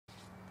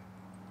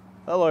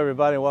Hello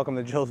everybody and welcome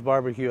to Joe's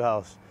BBQ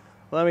House.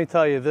 Let me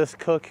tell you, this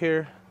cook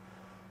here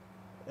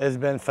has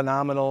been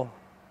phenomenal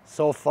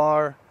so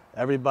far.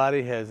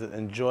 Everybody has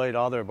enjoyed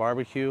all their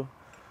barbecue.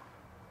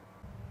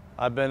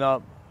 I've been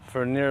up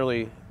for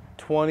nearly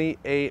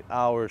 28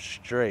 hours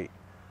straight.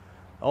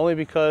 Only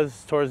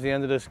because towards the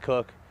end of this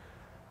cook,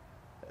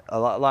 a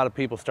lot of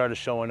people started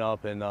showing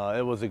up and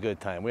it was a good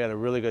time. We had a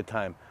really good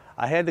time.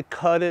 I had to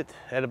cut it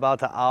at about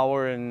the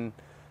hour and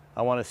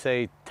I want to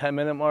say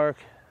 10-minute mark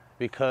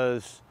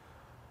because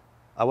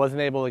I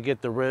wasn't able to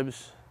get the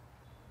ribs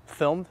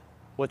filmed,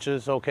 which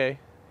is okay.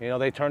 You know,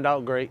 they turned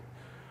out great.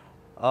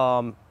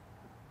 I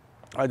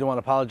do want to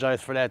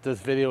apologize for that. This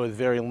video is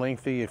very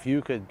lengthy. If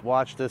you could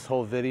watch this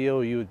whole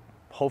video,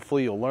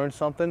 hopefully you'll learn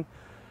something.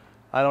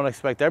 I don't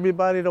expect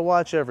everybody to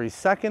watch every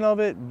second of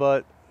it,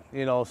 but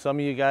you know, some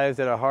of you guys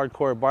that are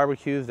hardcore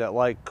barbecues that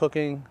like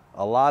cooking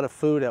a lot of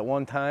food at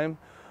one time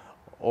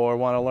or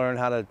want to learn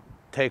how to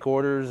take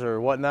orders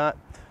or whatnot,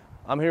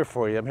 I'm here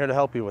for you. I'm here to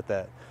help you with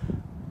that.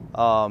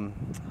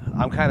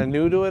 I'm kind of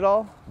new to it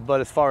all, but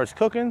as far as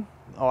cooking,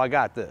 oh, I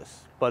got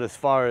this. But as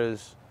far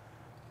as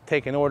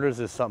taking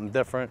orders is something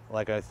different.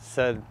 Like I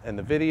said in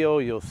the video,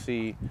 you'll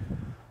see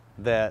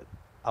that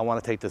I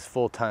want to take this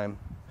full time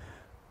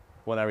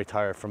when I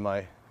retire from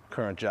my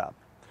current job.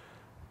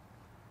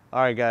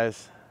 All right,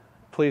 guys,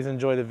 please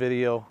enjoy the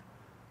video.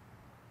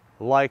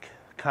 Like,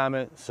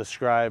 comment,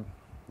 subscribe.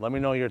 Let me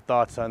know your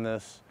thoughts on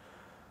this.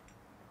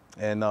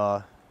 And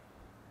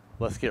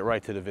let's get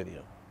right to the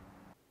video.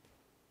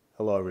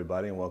 Hello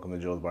everybody and welcome to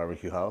Joe's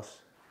BBQ House.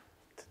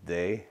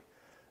 Today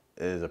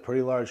is a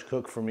pretty large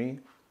cook for me.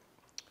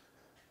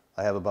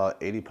 I have about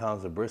 80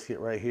 pounds of brisket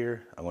right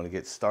here. I'm going to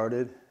get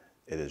started.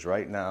 It is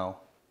right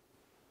now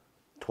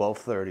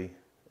 12:30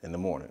 in the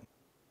morning.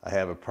 I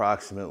have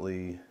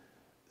approximately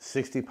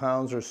 60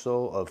 pounds or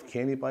so of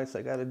candy bites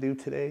I got to do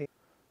today,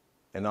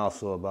 and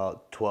also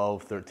about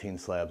 13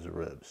 slabs of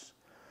ribs.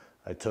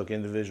 I took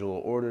individual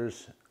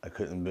orders. I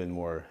couldn't have been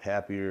more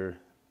happier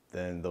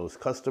than those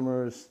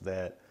customers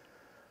that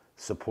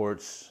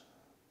supports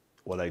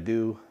what I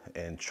do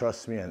and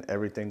trusts me on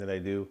everything that I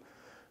do.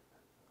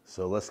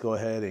 So let's go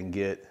ahead and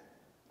get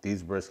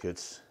these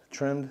briskets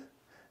trimmed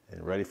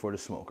and ready for the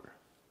smoker.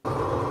 All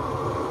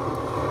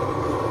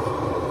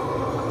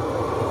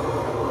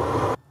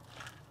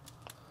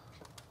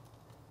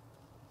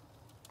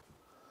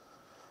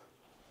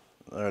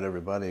right,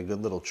 everybody, a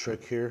good little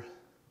trick here.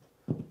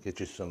 Get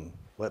you some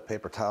wet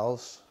paper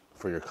towels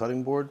for your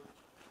cutting board.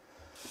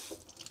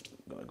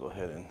 I'm gonna go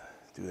ahead and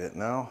do that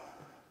now.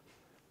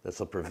 This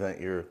will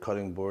prevent your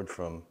cutting board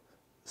from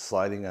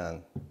sliding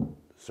on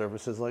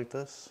surfaces like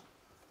this.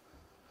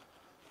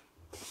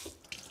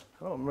 I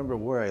don't remember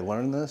where I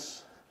learned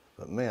this,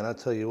 but man, I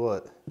tell you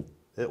what,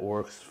 it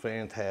works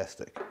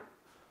fantastic.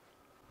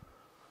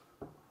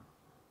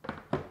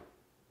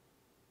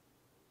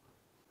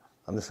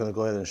 I'm just gonna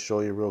go ahead and show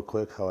you real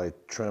quick how I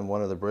trim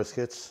one of the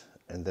briskets,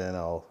 and then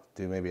I'll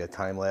do maybe a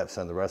time lapse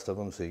on the rest of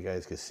them so you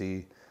guys can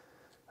see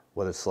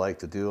what it's like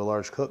to do a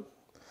large cook.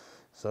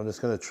 So I'm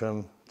just gonna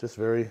trim just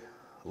very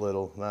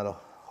little, not a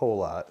whole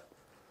lot.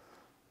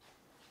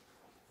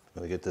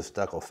 I'm gonna get this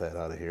decal fat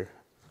out of here.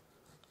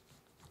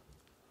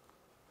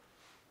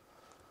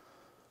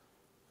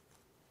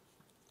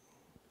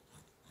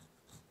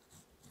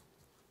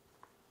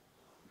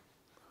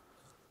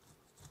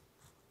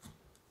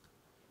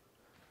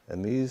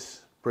 And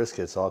these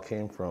briskets all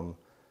came from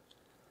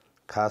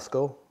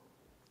Costco.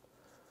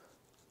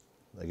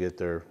 I get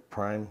their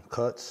prime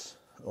cuts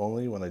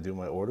only when I do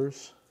my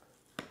orders.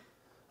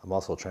 I'm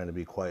also trying to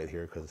be quiet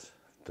here because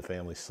the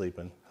family's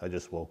sleeping. I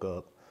just woke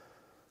up.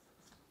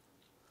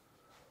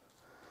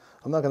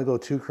 I'm not going to go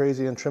too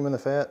crazy in trimming the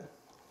fat.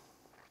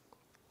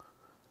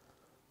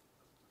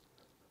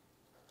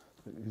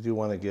 You do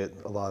want to get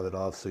a lot of it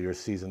off so your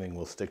seasoning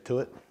will stick to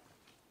it.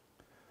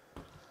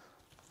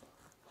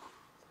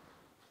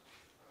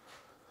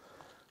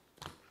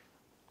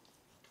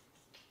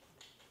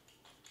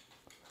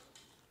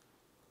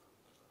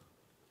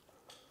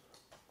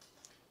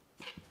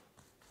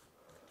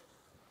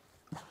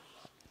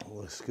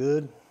 Looks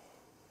good.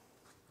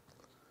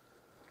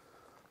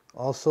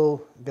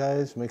 Also,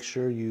 guys, make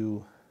sure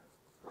you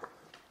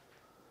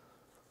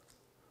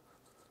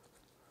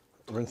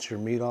rinse your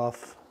meat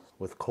off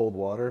with cold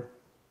water,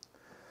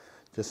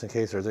 just in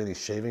case there's any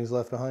shavings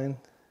left behind.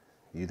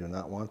 You do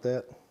not want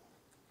that.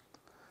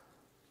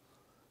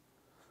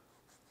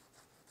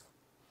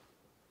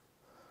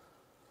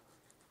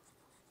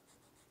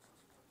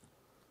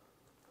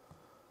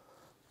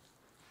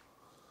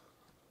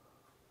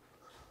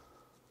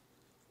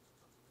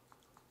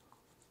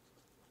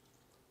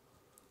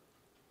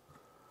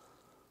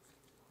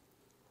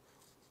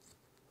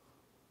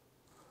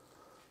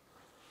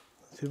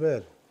 Too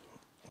bad.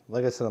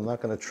 Like I said, I'm not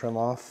going to trim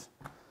off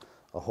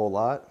a whole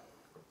lot.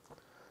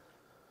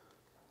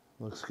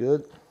 Looks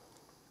good.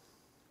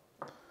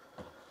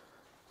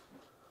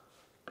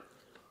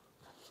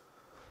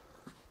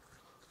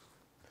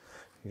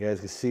 You guys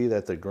can see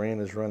that the grain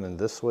is running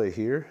this way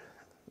here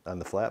on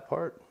the flat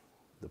part.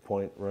 The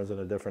point runs in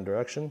a different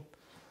direction.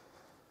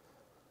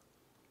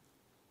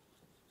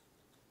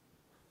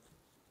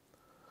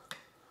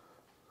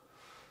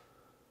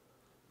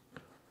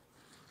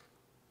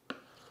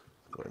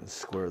 Go ahead and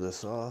square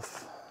this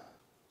off.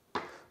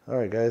 All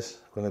right, guys,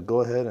 I'm gonna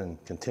go ahead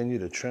and continue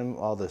to trim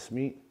all this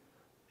meat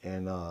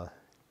and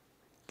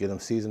get them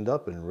seasoned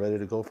up and ready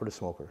to go for the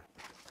smoker.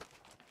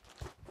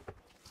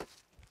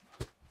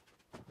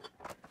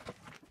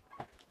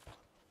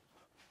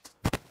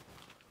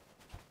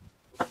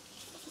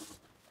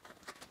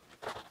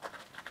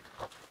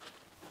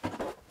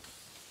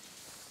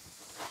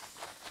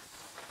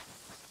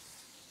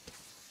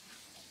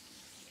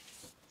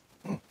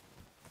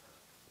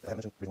 I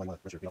mentioned the reason why you want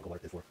to rinse your meat out cold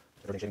water is for if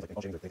there are any shavings, like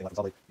bone shavings or anything left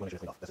consolidate, you want to make sure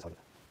it's cleaned off. That's just how you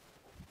do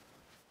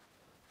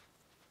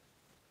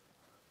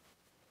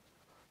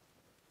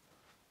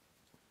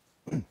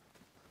it.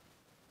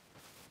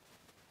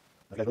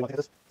 If you guys really want to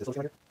take this little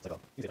trim right here, it's like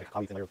easy, like a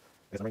hobby thin layer of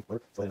ring,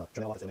 whatever. So then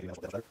trim it all off, it's maybe that's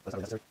better, but it's not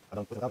really necessary. I'm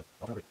done with it without it.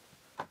 I'll remember it.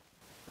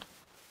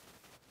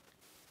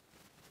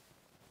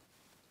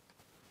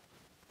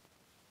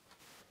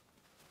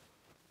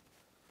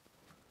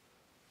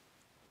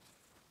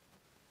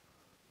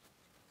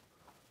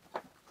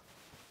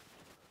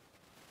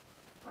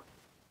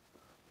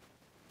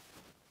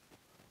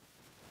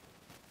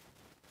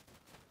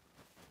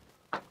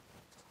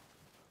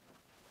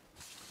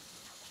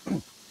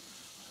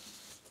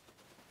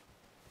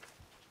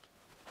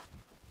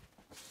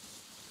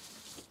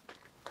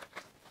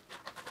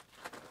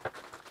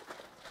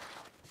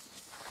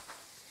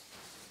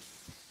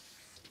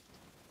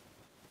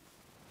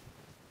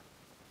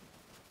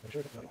 Make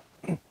sure it's done.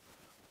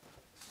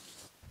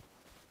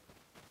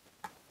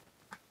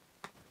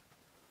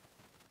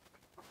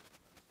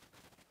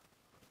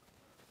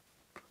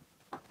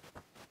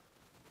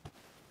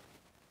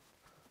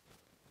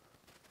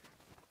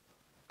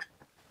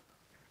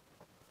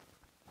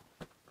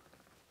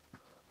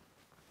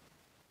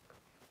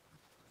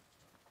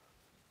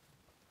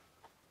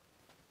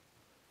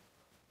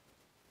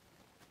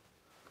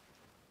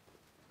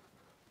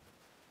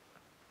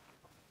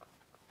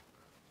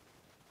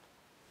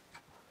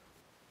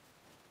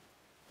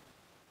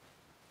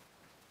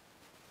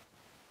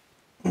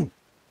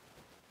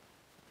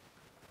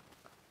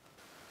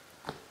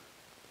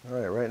 All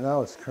right, right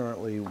now it's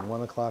currently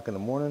 1 o'clock in the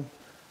morning.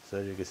 So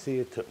as you can see,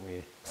 it took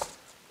me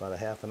about a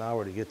half an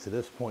hour to get to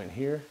this point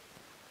here.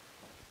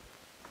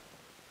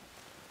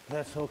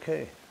 That's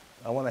okay.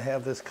 I want to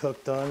have this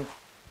cooked done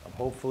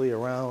hopefully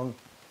around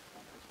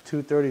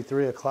 2:30,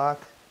 3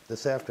 o'clock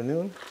this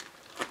afternoon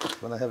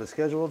when I have it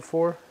scheduled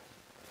for.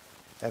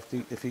 If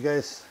you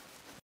guys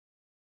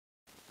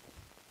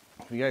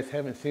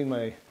haven't seen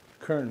my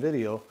current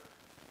video,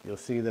 you'll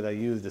see that I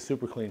use the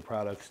Super Clean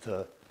products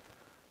to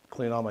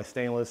clean all my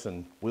stainless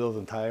and wheels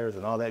and tires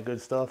and all that good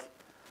stuff.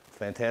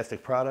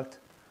 Fantastic product.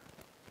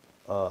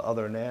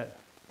 Other than that,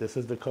 this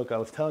is the cook I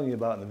was telling you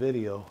about in the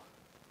video,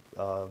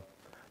 the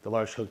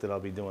large cook that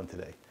I'll be doing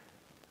today.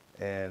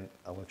 And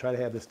I'm gonna try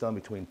to have this done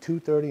between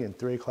 2:30 and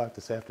 3 o'clock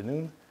this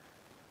afternoon.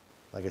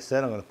 Like I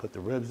said, I'm gonna put the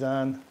ribs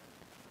on,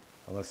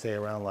 I'm gonna say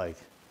around like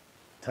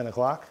 10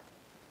 o'clock.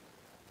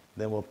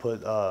 Then we'll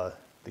put the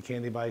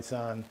candy bites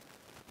on,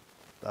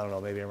 I don't know,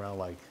 maybe around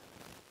like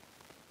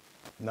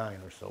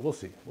 9 or so. We'll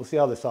see. We'll see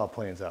how this all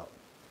plans out.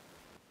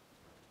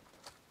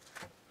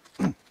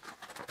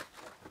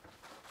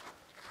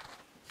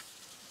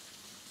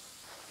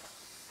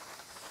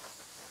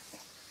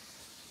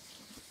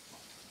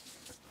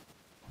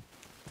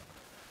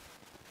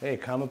 Hey,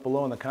 comment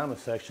below in the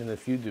comment section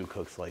if you do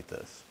cooks like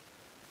this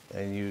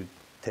and you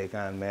take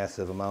on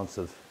massive amounts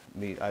of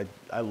meat.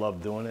 I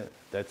love doing it.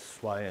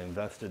 That's why I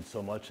invested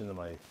so much into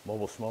my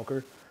mobile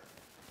smoker.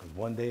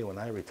 One day when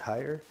I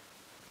retire,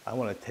 I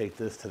want to take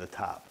this to the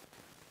top.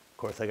 Of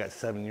course, I got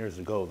 7 years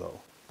to go though.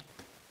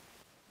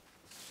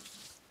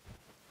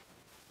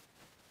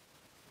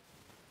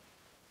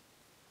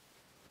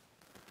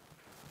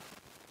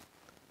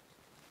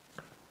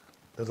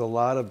 There's a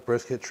lot of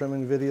brisket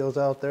trimming videos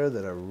out there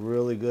that are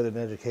really good and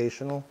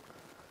educational.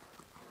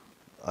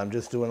 I'm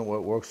just doing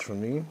what works for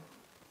me,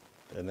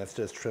 and that's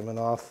just trimming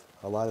off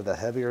a lot of the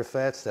heavier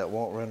fats that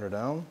won't render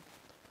down.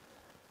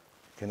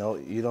 You know,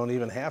 you don't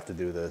even have to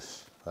do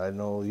this. I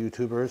know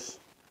YouTubers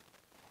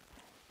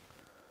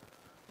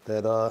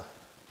that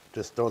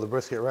just throw the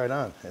brisket right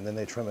on and then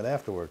they trim it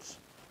afterwards.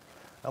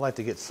 I like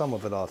to get some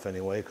of it off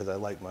anyway because I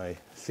like my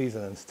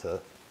seasonings to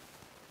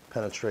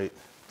penetrate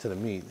to the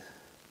meat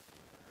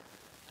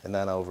and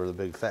not over the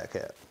big fat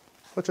cap,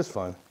 which is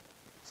fun.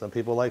 Some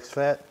people like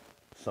fat,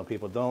 some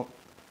people don't.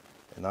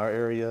 In our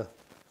area,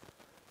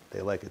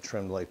 they like it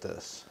trimmed like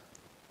this.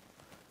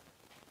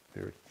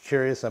 If you're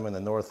curious, I'm in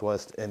the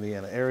Northwest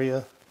Indiana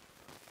area.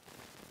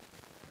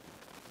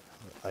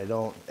 I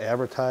don't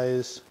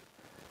advertise.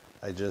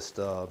 I just,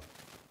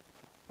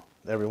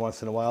 every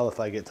once in a while, if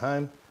I get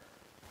time,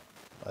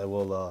 I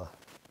will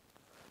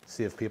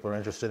see if people are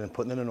interested in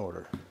putting in an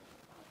order.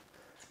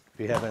 If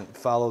you haven't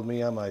followed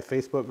me on my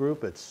Facebook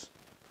group, it's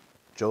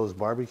Joe's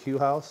BBQ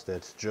House.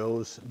 That's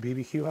Joe's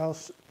BBQ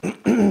House.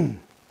 And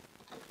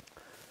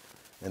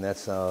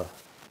that's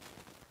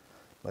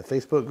my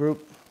Facebook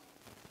group.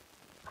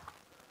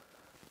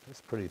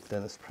 It's pretty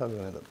thin. It's probably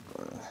going to end up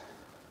burning.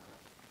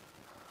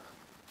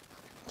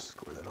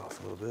 Square that off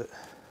a little bit.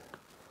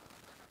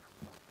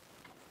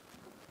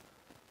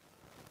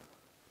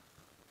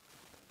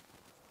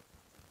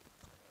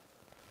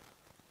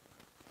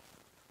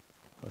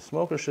 The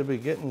smoker should be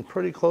getting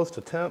pretty close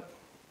to temp.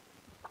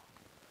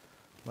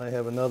 Might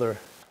have another,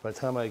 by the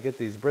time I get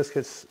these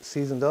briskets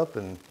seasoned up,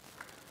 and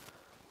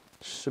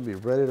should be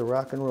ready to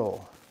rock and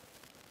roll.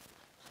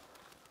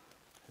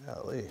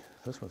 Golly,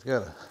 this one's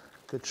got a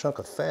good chunk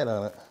of fat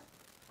on it.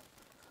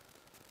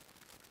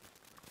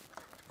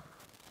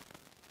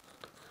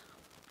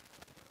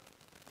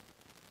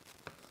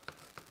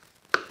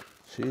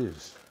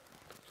 Jeez.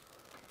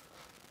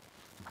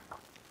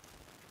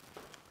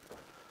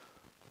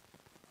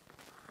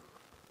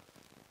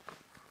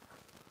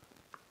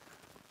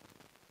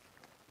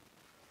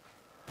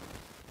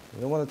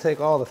 You don't want to take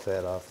all the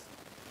fat off.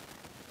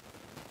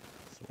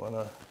 Just want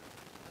to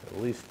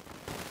at least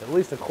a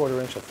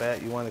 1/4 inch of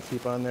fat you want to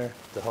keep on there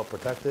to help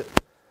protect it.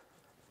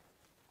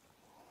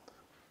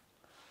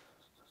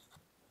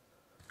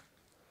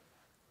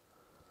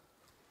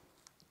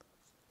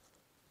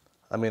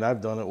 I mean,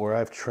 I've done it where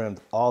I've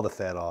trimmed all the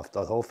fat off,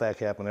 the whole fat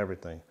cap and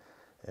everything,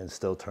 and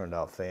still turned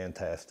out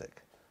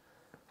fantastic.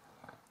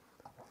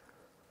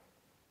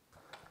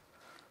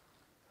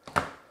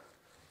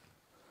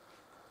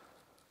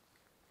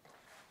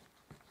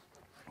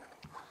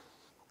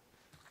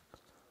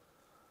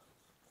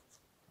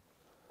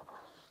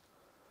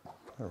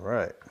 All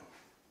right.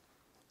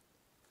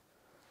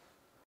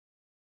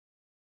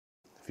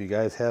 If you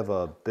guys have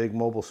big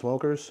mobile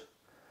smokers,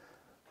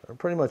 or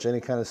pretty much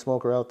any kind of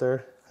smoker out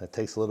there, it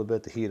takes a little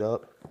bit to heat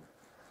up.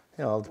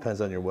 You know, it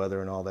depends on your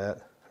weather and all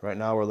that. Right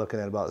now we're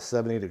looking at about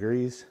 70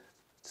 degrees.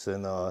 It's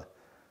in the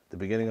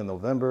beginning of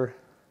November,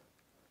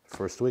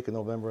 first week of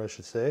November, I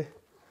should say,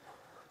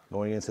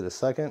 going into the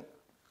second.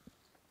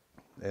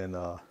 And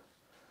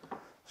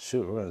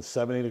shoot, we're in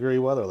 70-degree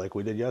weather like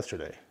we did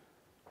yesterday.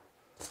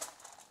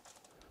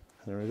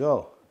 There we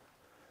go.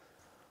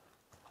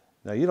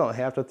 Now you don't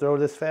have to throw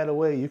this fat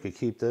away. You could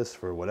keep this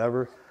for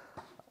whatever.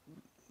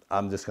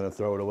 I'm just gonna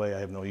throw it away. I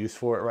have no use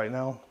for it right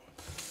now.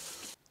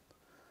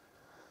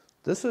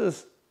 This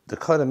is the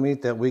cut of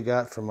meat that we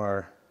got from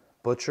our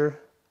butcher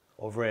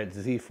over at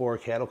Z4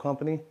 Cattle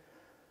Company.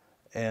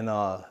 And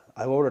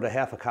I ordered a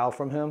half a cow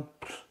from him.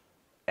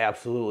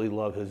 Absolutely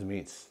love his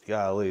meats.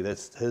 Golly,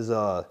 that's his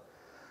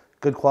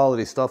good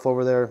quality stuff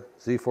over there.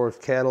 Z4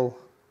 Cattle,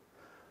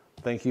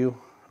 thank you.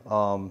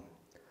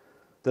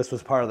 This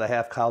was part of the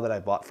half cow that I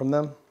bought from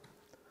them.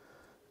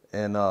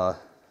 And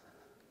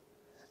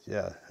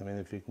yeah, I mean,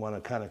 if you want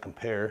to kind of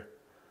compare,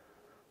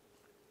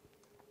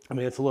 I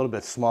mean, it's a little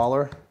bit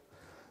smaller.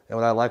 And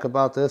what I like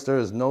about this, there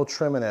is no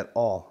trimming at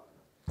all.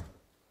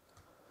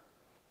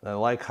 And I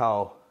like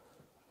how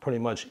pretty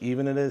much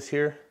even it is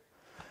here.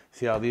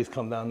 See how these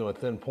come down to a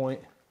thin point?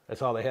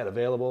 That's all they had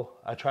available.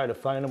 I try to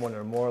find them when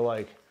they're more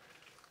like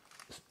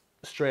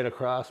straight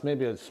across.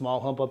 Maybe a small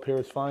hump up here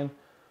is fine.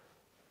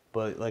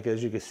 But like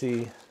as you can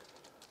see,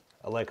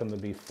 I like them to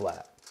be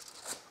flat.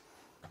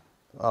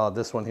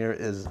 This one here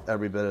is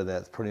every bit of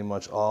that. It's pretty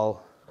much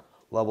all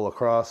level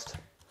across,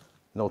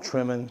 no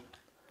trimming.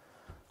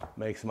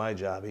 Makes my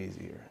job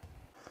easier.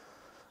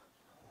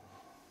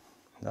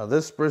 Now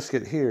this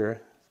brisket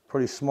here,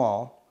 pretty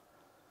small.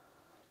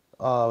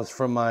 It was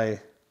from my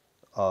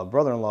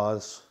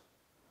brother-in-law's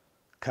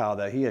cow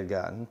that he had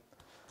gotten.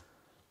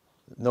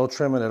 No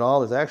trimming at all.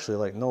 There's actually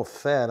like no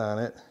fat on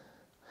it.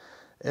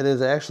 It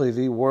is actually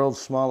the world's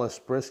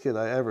smallest brisket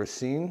I ever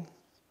seen.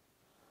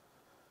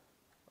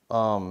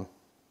 And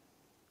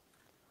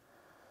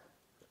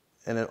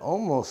it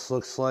almost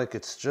looks like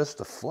it's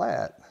just a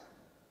flat.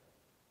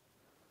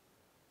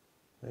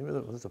 Maybe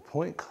there's a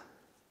point.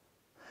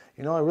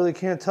 You know, I really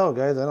can't tell,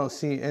 guys. I don't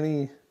see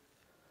any.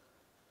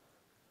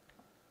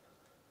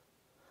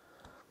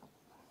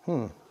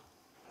 I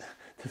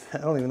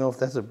don't even know if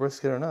that's a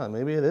brisket or not.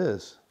 Maybe it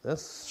is.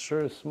 That's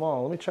sure is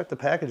small. Let me check the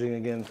packaging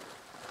again.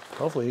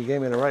 Hopefully he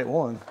gave me the right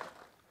one.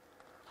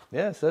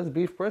 Yeah, it says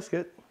beef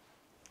brisket.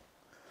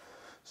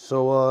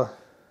 So,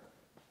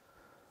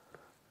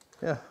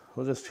 yeah,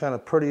 we'll just kind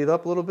of pretty it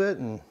up a little bit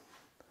and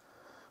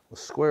we'll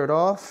square it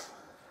off.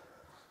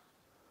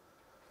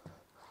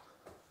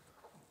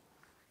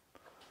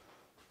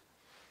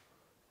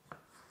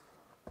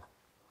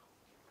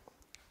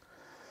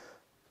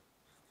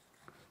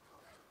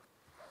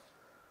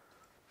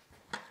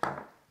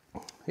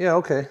 Yeah,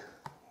 okay.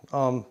 I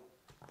don't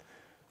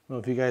know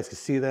if you guys can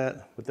see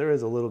that, but there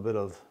is a little bit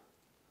of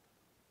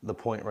the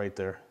point right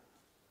there.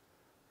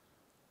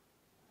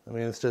 I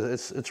mean,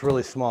 it's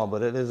really small,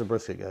 but it is a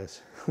brisket,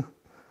 guys.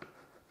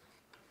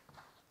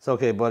 It's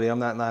okay, buddy. I'm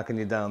not knocking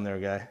you down there,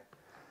 guy.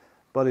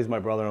 Buddy's my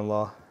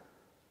brother-in-law.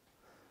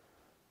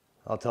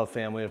 I'll tell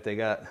family if they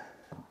got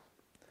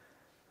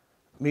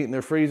meat in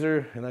their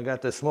freezer and I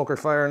got the smoker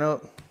firing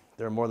up,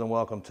 they're more than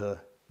welcome to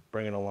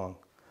bring it along.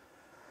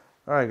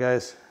 All right,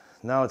 guys.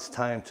 Now it's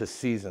time to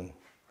season.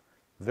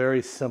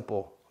 Very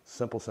simple,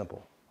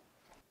 simple.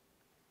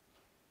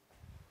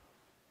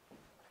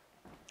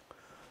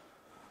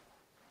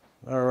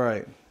 All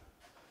right,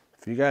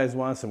 if you guys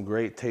want some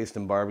great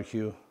tasting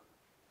barbecue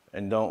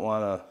and don't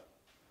want to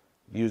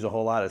use a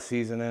whole lot of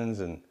seasonings,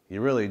 and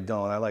you really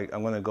don't,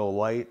 I'm gonna go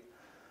light.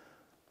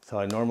 That's how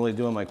I normally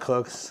do in my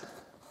cooks.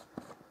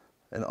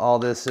 And all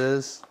this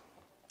is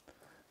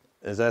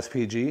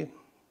SPG,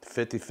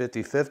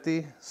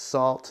 50-50-50,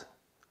 salt,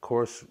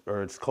 coarse,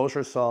 or it's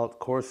kosher salt,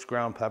 coarse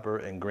ground pepper,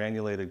 and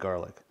granulated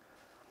garlic.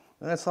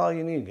 And that's all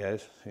you need,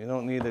 guys. You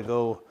don't need to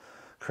go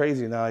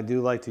crazy. Now, I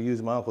do like to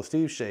use my Uncle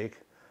Steve's shake,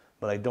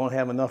 but I don't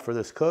have enough for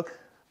this cook.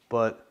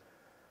 But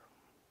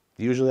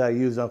usually I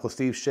use Uncle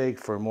Steve's shake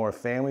for more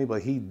family,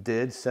 but he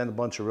did send a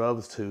bunch of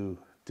rubs to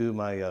do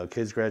my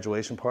kids'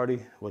 graduation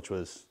party, which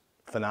was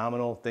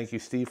phenomenal. Thank you,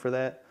 Steve, for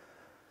that.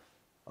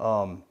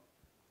 So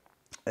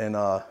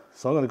I'm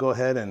gonna go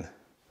ahead and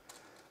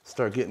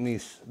start getting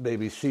these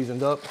babies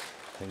seasoned up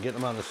and getting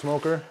them on the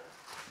smoker.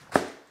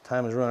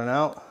 Time is running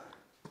out.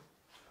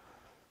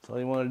 So all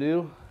you wanna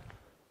do,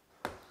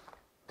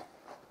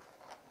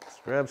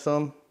 just grab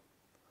some,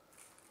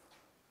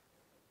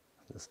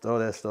 just throw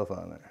that stuff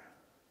on there.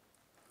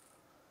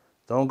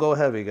 Don't go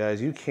heavy,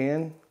 guys. You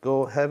can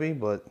go heavy,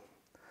 but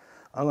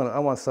I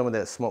want some of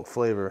that smoke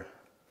flavor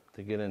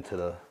to get into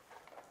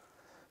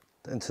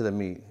the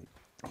meat.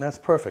 And that's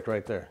perfect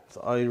right there. That's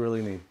all you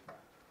really need.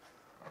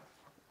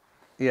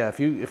 Yeah, if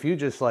you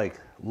just like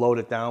load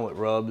it down with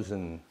rubs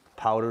and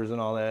powders and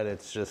all that,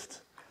 it's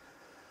just,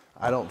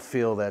 I don't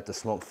feel that the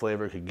smoke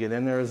flavor could get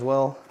in there as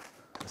well,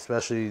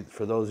 especially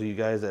for those of you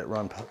guys that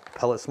run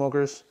pellet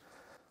smokers.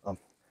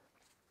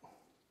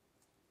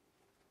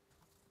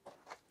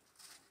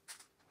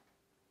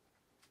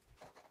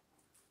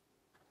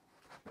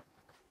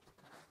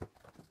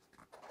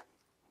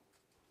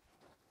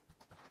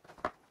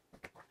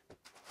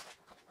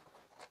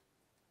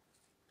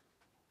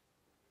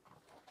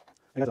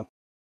 I got some.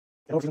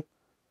 I don't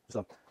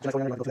some. Just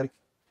like heavy.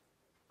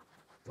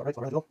 It's all right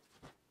to go.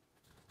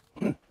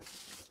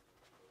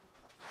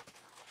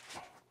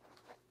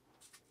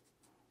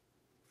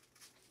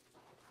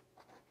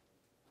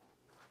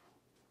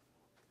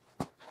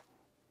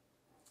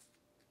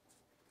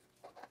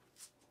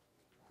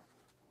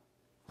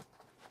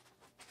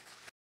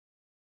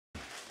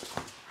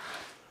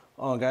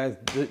 Oh, guys,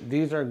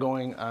 these are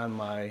going on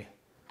my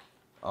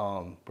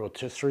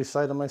rotisserie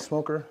side of my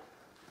smoker.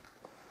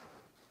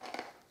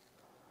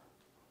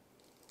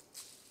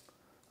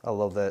 I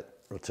love that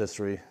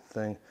rotisserie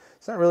thing.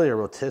 It's not really a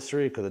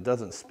rotisserie because it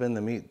doesn't spin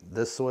the meat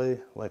this way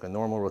like a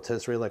normal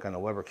rotisserie, like on a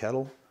Weber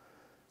kettle.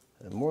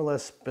 It more or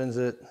less spins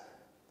it,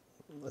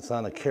 it's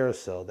on a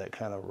carousel that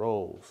kind of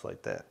rolls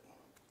like that.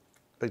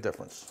 Big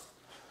difference.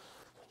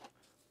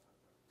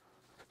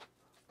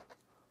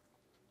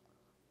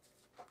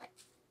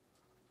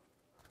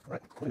 All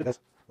right, looking good, guys.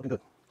 Looking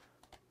good.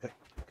 Okay,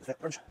 get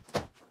that merge.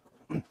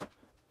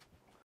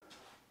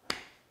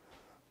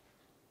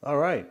 All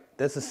right,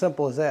 that's as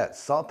simple as that.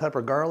 Salt,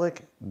 pepper,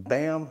 garlic,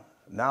 bam,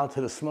 now to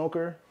the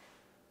smoker.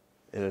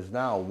 It is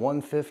now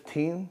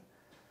 1:15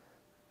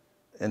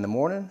 in the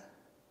morning,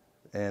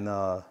 and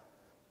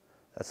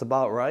that's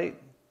about right.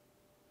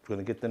 We're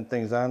gonna get them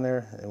things on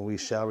there, and we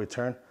shall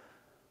return.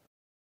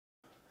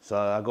 So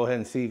I'll go ahead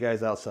and see you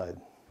guys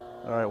outside.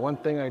 All right, one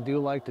thing I do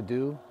like to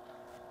do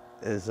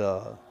is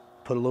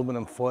put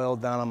aluminum foil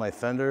down on my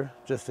fender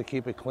just to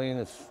keep it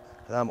clean.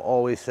 I'm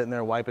always sitting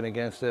there wiping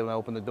against it when I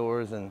open the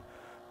doors, and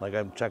like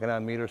I'm checking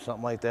on meat or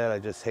something like that. I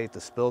just hate the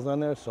spills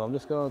on there, so I'm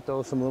just gonna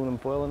throw some aluminum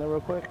foil in there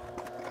real quick.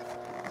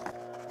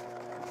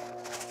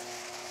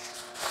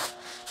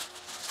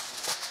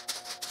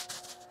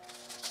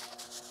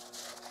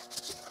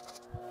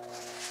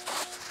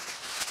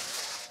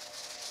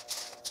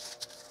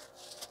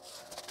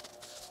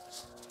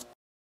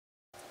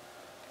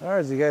 All right,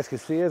 as you guys can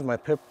see, as my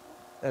pit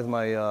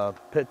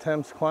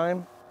temps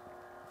climb,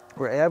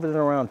 we're averaging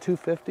around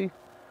 250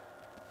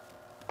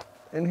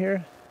 in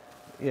here.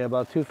 Yeah,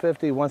 about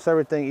 250. Once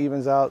everything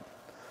evens out,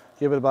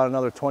 give it about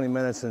another 20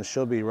 minutes and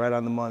she'll be right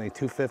on the money.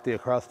 250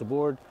 across the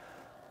board.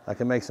 I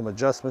can make some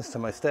adjustments to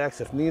my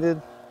stacks if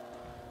needed.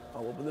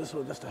 I'll open this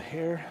with just a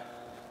hair.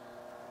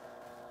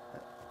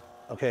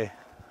 Okay,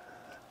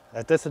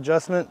 at this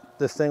adjustment,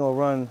 this thing will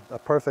run a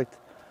perfect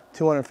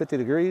 250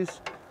 degrees.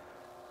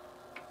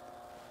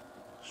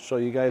 Show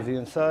you guys the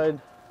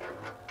inside.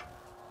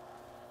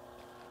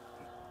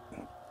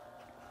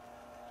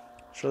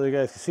 So you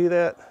guys can see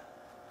that.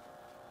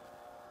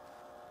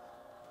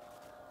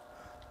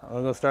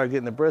 I'm gonna start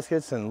getting the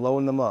briskets and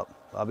loading them up.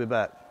 I'll be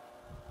back.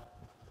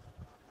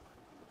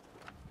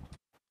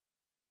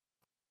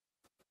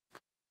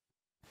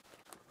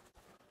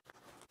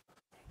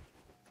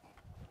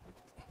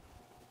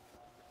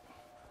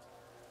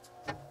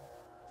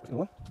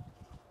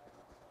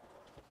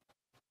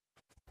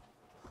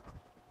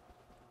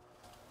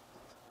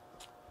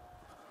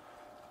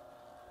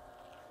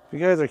 If you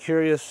guys are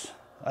curious,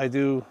 I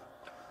do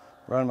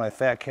run my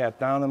fat cap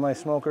down in my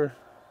smoker.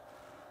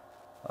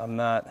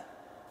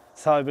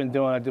 That's how I've been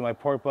doing. I do my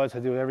pork butts, I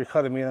do every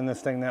cut of meat on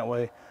this thing that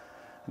way,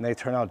 and they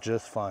turn out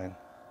just fine.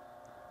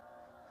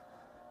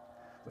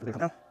 I can't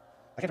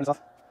turn this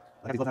off.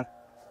 I have these gloves on.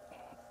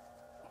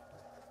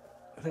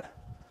 Okay.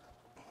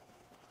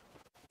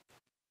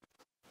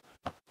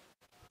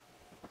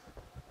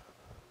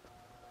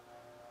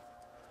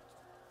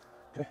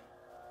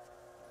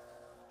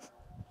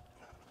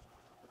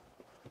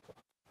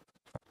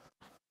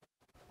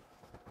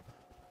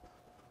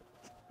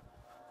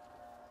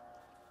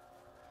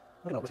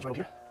 I'm gonna open this one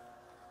over here.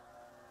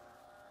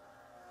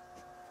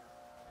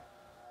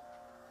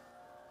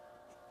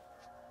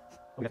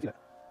 Oh, we got to do that.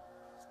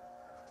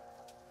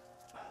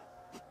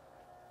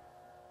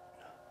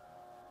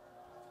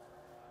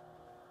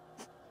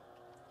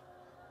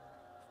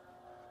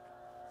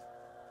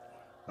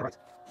 All right,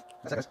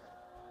 that's it, guys.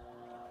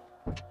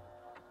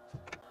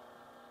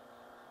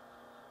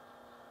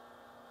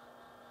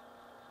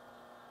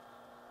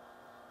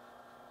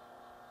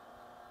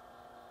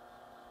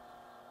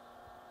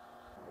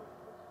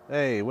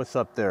 Hey, what's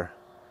up there?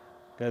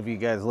 Gonna give you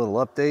guys a little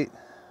update.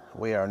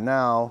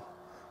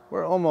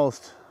 We're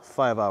almost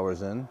 5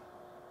 hours in.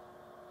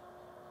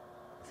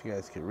 If you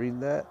guys can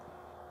read that.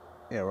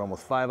 Yeah, we're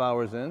almost 5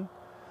 hours in.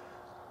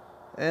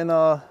 And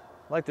I'd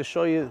like to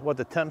show you what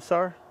the temps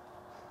are.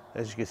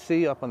 As you can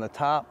see up on the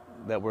top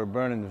that we're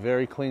burning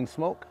very clean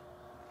smoke.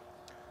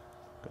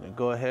 Gonna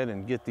go ahead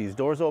and get these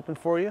doors open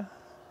for you.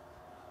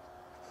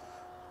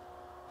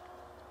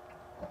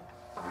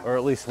 Or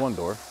at least one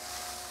door.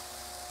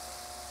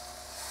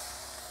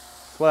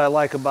 What I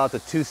like about the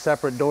two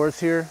separate doors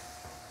here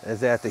is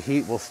that the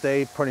heat will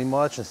stay pretty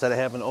much, instead of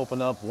having to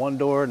open up one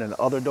door and then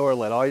the other door,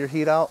 let all your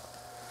heat out.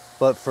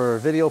 But for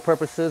video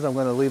purposes, I'm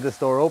going to leave this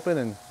door open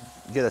and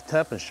get a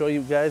temp and show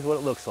you guys what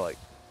it looks like.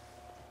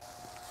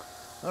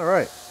 All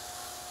right,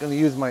 going to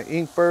use my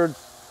Inkbird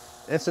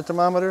instant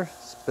thermometer.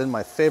 It's been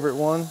my favorite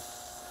one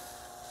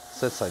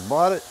since I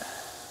bought it.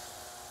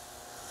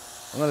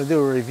 I'm going to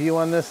do a review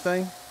on this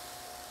thing.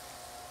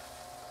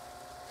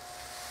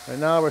 Right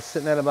now we're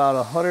sitting at about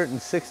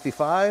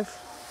 165,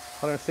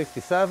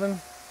 167,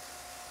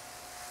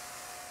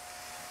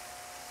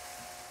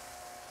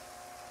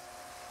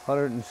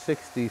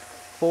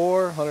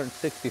 164,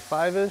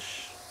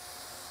 165-ish.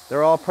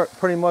 They're all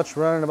pretty much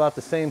running about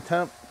the same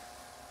temp.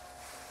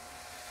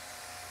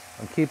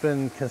 I'm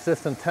keeping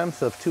consistent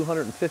temps of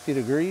 250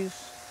 degrees.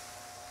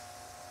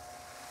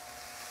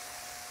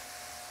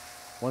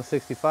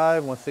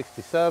 165,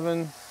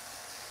 167.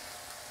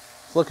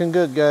 It's looking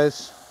good,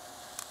 guys.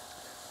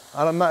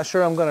 I'm not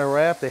sure I'm going to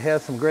wrap. They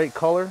have some great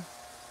color.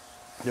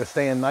 They're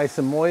staying nice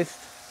and moist.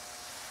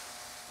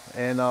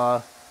 And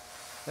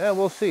yeah,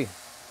 we'll see.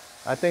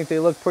 I think they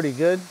look pretty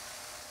good.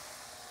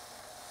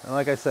 And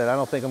like I said, I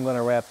don't think I'm going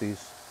to wrap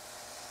these.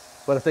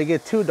 But if they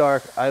get too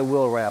dark, I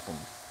will wrap them.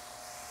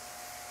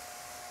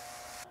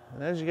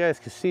 And as you guys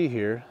can see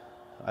here,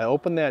 I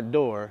opened that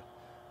door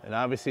and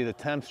obviously the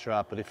temps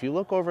drop. But if you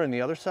look over on the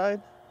other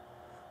side,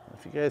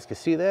 if you guys can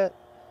see that,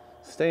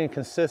 staying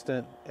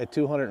consistent at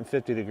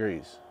 250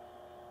 degrees.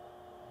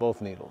 Both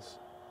needles.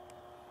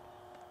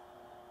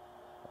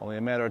 Only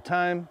a matter of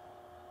time.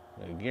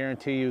 I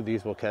guarantee you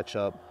these will catch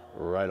up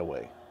right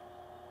away.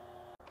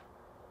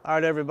 All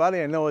right, everybody,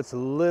 I know it's a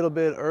little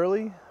bit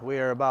early. We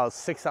are about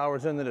 6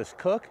 hours into this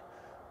cook.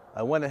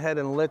 I went ahead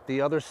and lit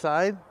the other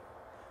side.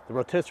 The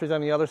rotisserie's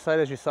on the other side,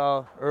 as you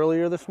saw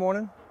earlier this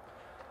morning.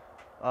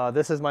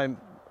 This is my,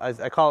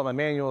 I call it my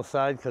manual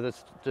side because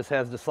it just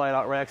has the slide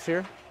out racks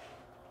here.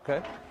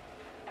 Okay.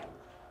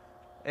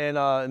 And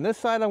in this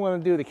side, I'm going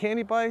to do the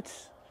candy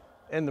bites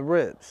and the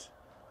ribs.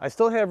 I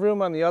still have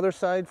room on the other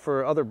side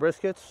for other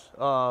briskets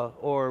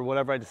or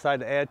whatever I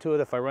decide to add to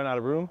it if I run out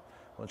of room,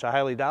 which I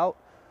highly doubt.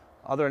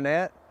 Other than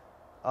that,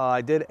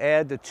 I did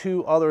add the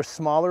two other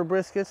smaller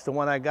briskets, the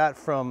one I got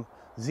from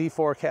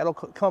Z4 Cattle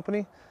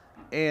Company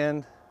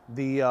and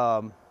the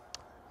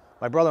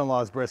my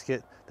brother-in-law's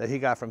brisket that he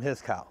got from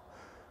his cow.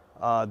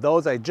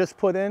 Those I just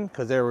put in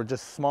because they were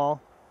just small.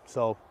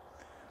 So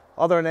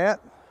other than that,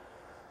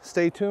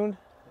 stay tuned.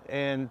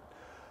 And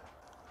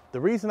the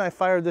reason I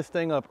fired this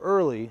thing up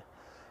early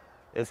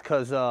is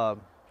because I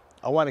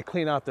want to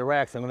clean out the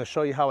racks. I'm going to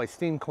show you how I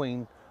steam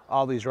clean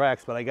all these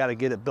racks, but I got to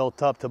get it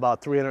built up to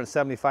about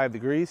 375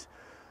 degrees.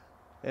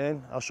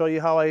 And I'll show you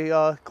how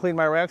I clean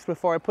my racks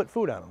before I put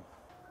food on them.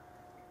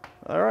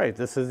 All right,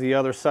 this is the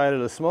other side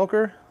of the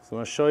smoker. So I'm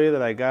going to show you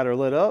that I got her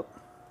lit up.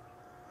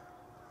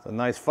 It's a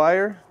nice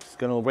fire. Just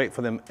going to wait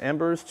for them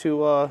embers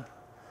to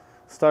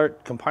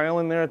start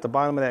compiling there at the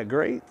bottom of that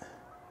grate.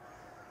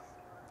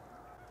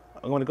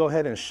 I'm going to go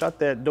ahead and shut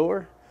that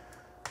door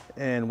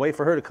and wait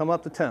for her to come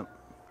up to temp.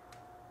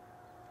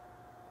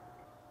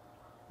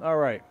 All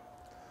right.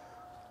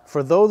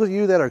 For those of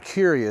you that are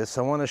curious,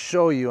 I want to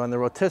show you on the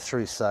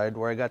rotisserie side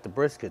where I got the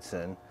briskets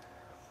in,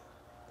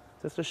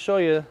 just to show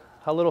you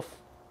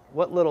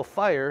what little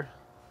fire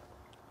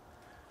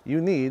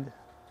you need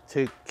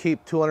to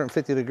keep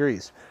 250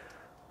 degrees.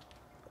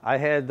 I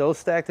had those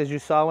stacked as you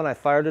saw when I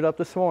fired it up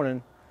this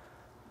morning.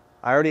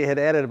 I already had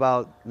added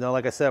about,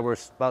 like I said, we're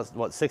about,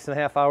 what,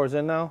 6.5 hours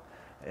in now?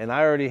 And I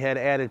already had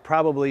added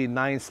probably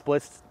 9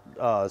 splits,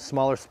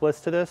 smaller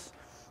splits to this.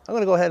 I'm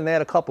gonna go ahead and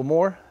add a couple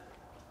more.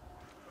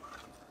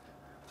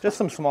 Just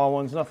some small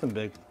ones, nothing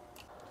big.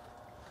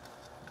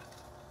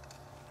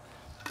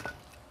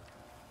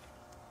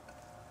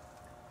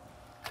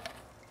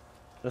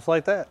 Just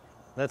like that.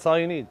 That's all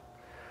you need.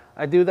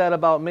 I do that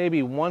about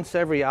maybe once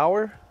every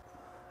hour.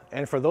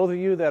 And for those of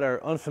you that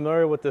are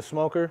unfamiliar with this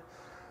smoker,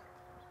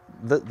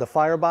 the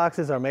fire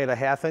boxes are made of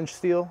 1/2-inch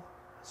steel,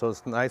 so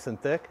it's nice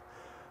and thick.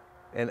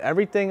 And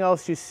everything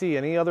else you see,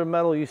 any other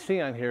metal you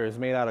see on here is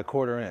made out of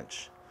 1/4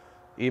 inch.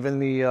 Even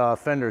the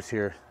fenders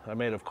here are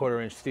made of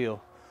 1/4 inch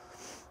steel.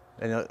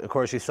 And of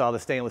course you saw the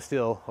stainless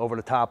steel over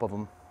the top of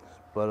them.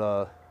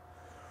 But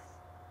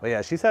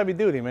yeah, she's heavy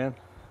duty, man.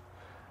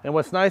 And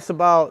what's nice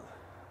about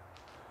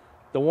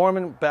the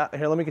warming,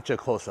 here, let me get you a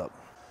close up.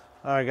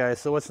 All right guys,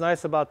 so what's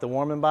nice about the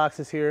warming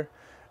boxes here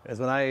is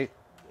when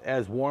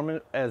as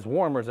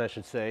warmers I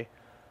should say,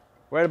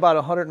 right about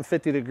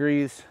 150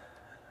 degrees,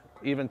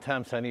 even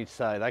temps on each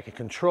side. I can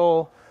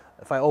control,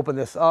 if I open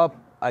this up,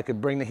 I could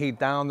bring the heat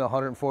down to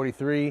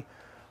 143. You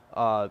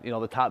know,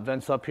 the top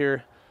vents up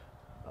here,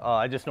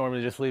 I just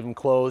normally just leave them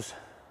closed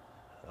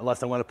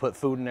unless I want to put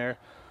food in there.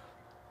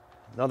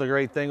 Another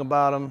great thing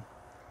about them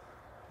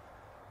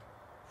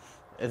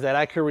is that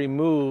I can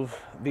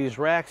remove these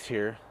racks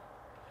here,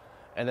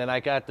 and then I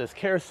got this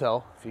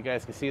carousel. If you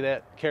guys can see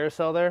that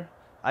carousel there,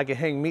 I can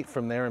hang meat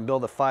from there and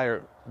build a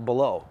fire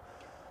below.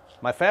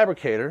 My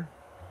fabricator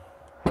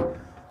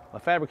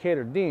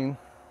Dean,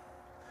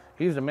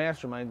 he's the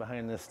mastermind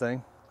behind this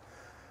thing,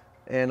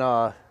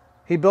 and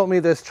he built me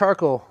this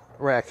charcoal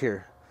rack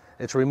here.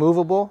 It's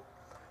removable,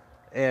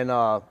 and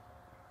I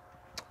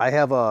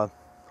have a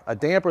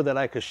damper that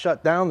I could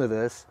shut down to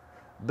this,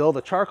 build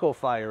a charcoal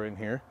fire in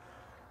here,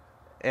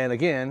 and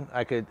again,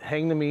 I could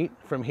hang the meat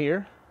from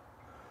here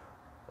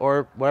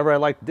or whatever I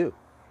like to do.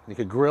 You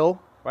could grill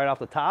right off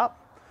the top,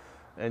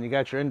 and you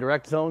got your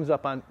indirect zones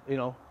up on, you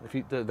know, if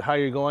you, the higher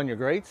you go on your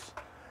grates.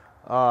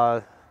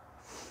 But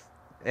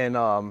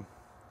I'm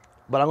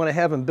gonna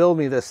have him build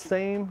me this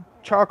same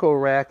charcoal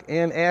rack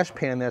and ash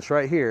pan that's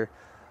right here.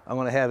 I'm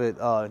gonna have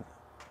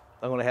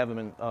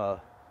him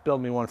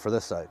build me one for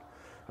this side,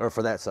 or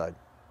for that side.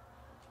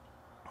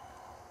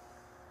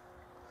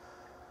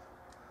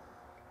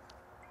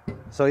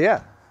 So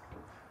yeah,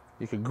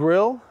 you could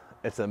grill.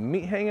 It's a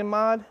meat hanging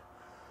mod.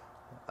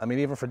 I mean,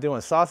 even for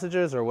doing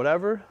sausages or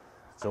whatever.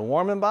 It's a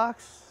warming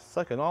box. It's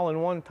like an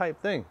all-in-one type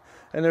thing.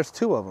 And there's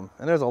 2 of them.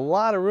 And there's a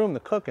lot of room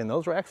to cook in.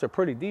 Those racks are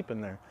pretty deep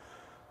in there.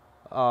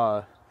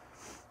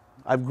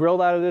 I've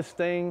grilled out of this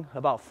thing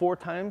about 4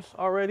 times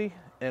already,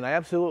 and I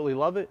absolutely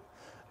love it.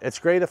 It's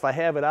great if I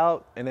have it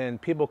out and then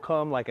people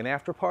come like an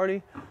after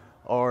party,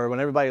 or when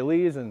everybody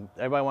leaves and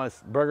everybody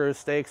wants burgers,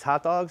 steaks,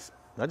 hot dogs,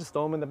 I just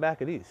throw them in the back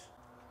of these.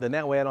 Then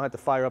that way I don't have to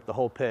fire up the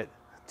whole pit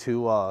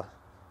to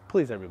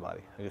please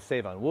everybody. I can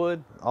save on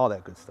wood, all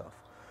that good stuff.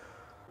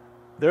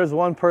 There's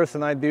one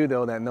person I do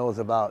though that knows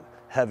about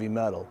heavy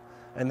metal,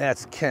 and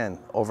that's Ken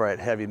over at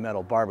Heavy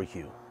Metal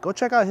Barbecue. Go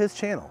check out his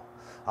channel.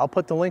 I'll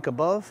put the link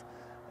above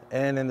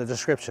and in the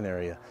description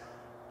area.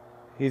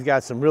 He's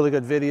got some really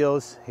good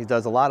videos. He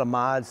does a lot of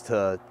mods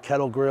to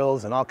kettle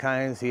grills and all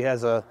kinds. He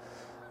has a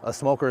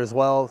smoker as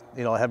well,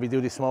 you know, a heavy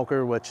duty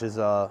smoker, which is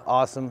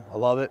awesome. I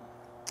love it.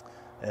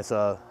 It's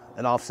an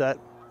offset.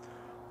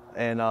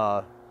 And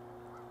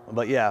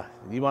but yeah,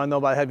 you want to know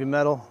about heavy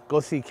metal, go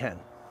see Ken.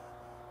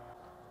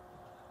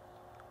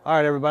 All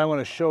right, everybody, I want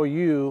to show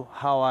you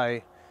how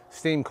I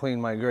steam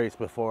clean my grates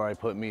before I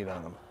put meat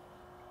on them.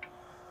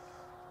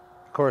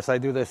 Of course, I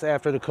do this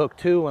after the cook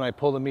too. When I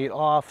pull the meat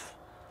off,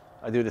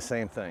 I do the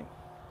same thing.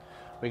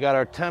 We got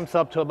our temps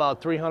up to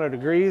about 300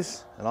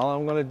 degrees, and all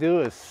I'm going to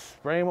do is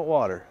spray them with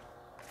water.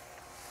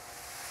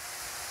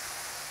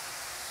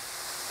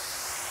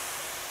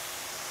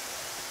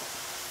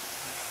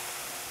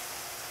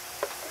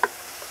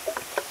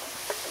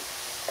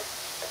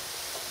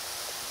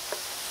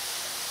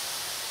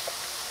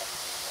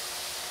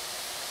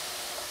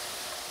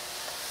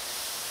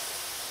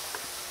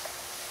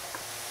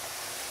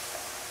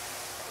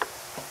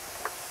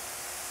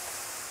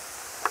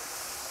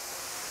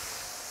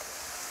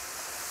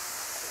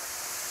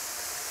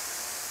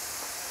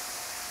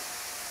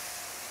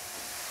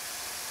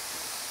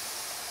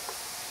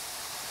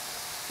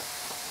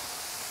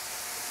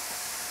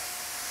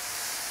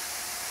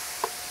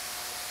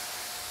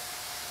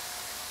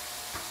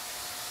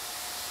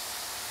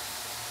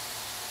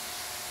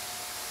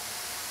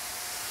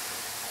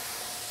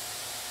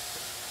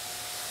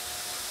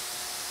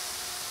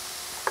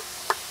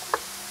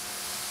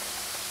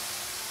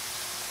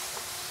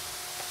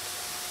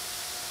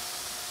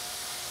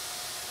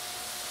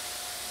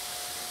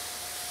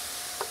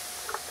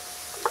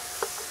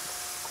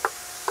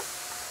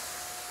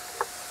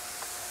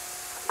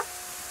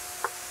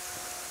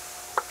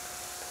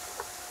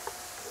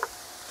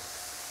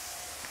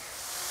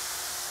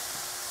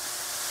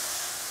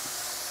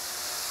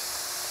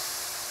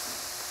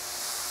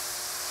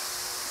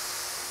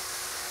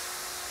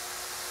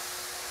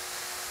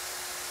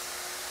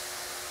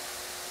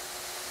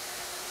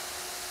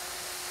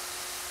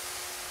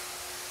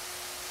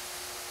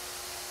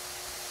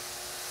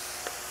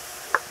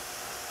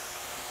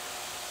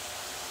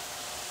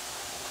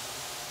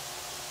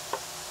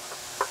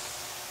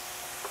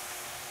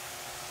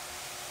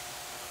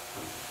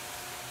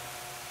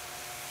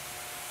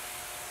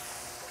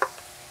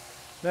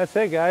 That's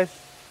it, guys.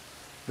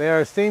 They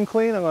are steam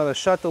clean. I'm going to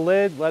shut the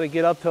lid, let it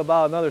get up to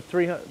about another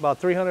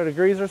 300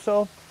 degrees or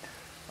so,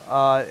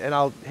 and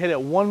I'll hit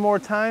it one more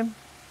time.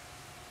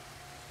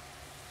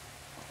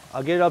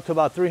 I'll get it up to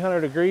about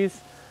 300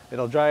 degrees.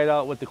 It'll dry it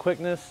out with the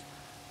quickness,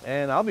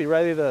 and I'll be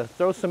ready to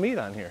throw some meat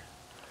on here.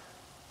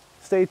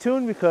 Stay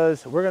tuned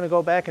because we're gonna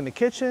go back in the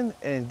kitchen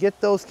and get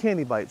those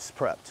candy bites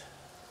prepped.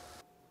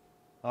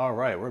 All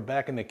right, we're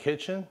back in the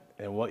kitchen,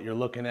 and what you're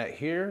looking at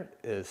here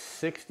is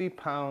 60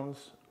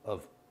 pounds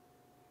of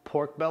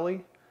pork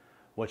belly,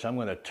 which I'm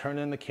gonna turn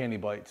into candy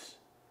bites.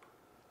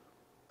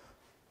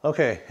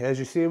 Okay, as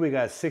you see, we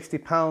got 60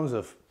 pounds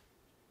of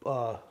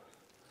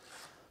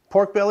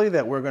pork belly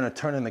that we're gonna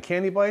turn into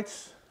candy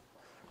bites.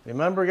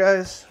 Remember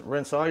guys,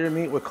 rinse all your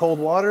meat with cold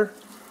water.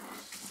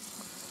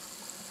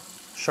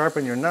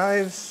 Sharpen your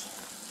knives.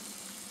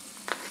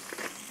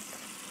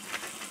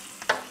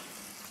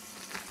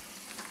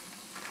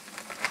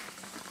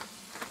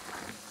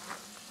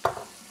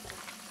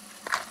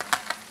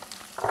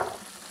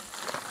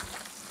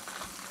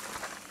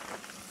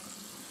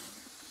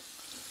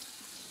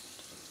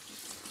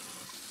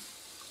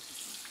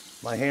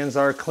 My hands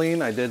are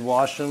clean. I did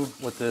wash them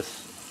with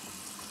this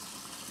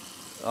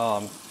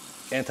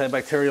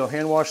antibacterial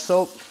hand wash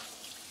soap.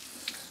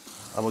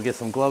 I will get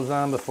some gloves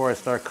on before I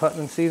start cutting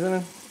and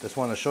seasoning. Just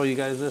want to show you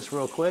guys this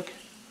real quick.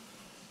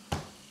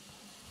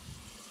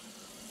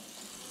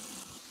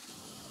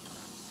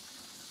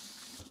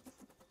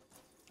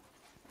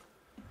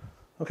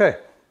 Okay.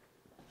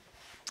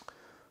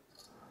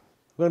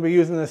 I'm going to be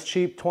using this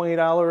cheap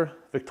 $20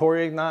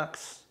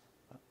 Victorinox.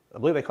 I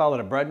believe they call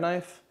it a bread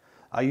knife.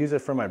 I use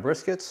it for my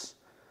briskets.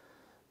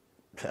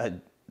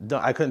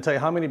 I couldn't tell you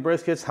how many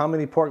briskets, how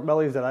many pork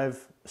bellies that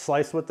I've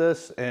sliced with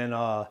this, and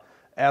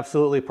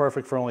absolutely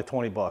perfect for only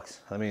 20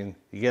 bucks. I mean,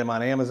 you get them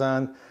on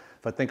Amazon.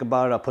 If I think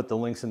about it, I'll put the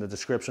links in the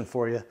description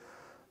for you.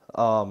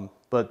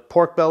 But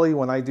pork belly,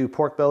 when I do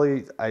pork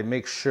belly, I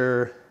make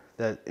sure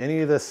that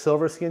any of this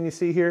silver skin you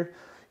see here,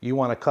 you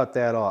want to cut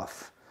that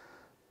off.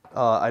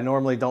 I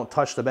normally don't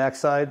touch the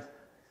backside.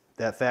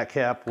 That fat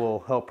cap will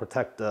help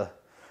protect the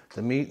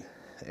meat.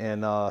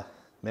 And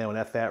man, when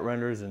that fat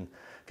renders, and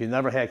if you've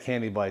never had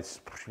candy bites,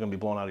 you're gonna be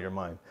blown out of your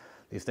mind.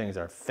 These things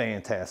are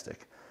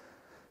fantastic.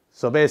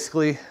 So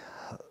basically,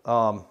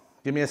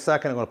 give me a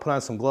second. I'm gonna put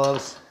on some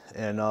gloves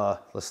and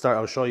let's start.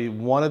 I'll show you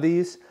one of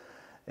these,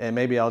 and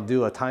maybe I'll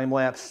do a time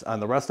lapse on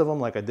the rest of them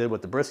like I did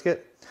with the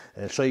brisket,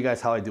 and show you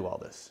guys how I do all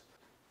this.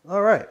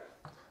 All right,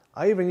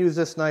 I even use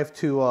this knife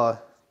to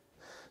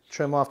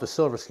trim off the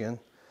silver skin.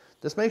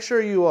 Just make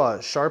sure you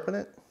sharpen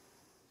it.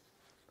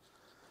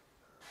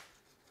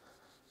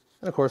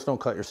 And of course, don't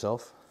cut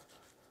yourself.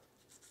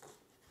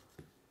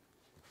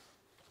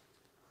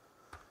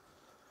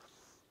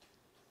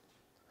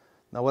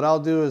 Now what I'll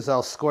do is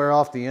I'll square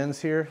off the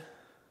ends here.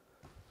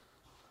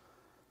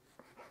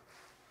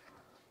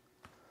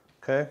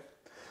 Okay.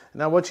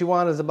 Now what you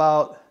want is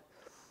about,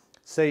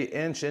 say,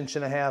 inch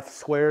and a half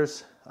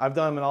squares. I've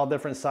done them in all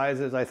different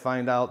sizes. I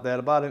find out that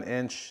about an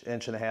inch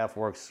and a half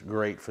works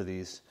great for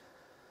these.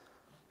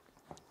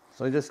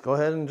 So you just go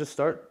ahead and just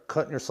start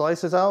cutting your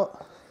slices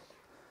out.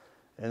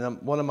 And then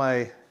one of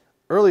my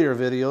earlier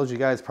videos, you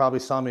guys probably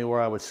saw me where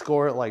I would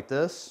score it like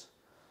this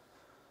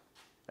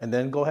and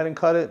then go ahead and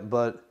cut it.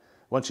 But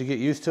once you get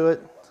used to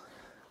it,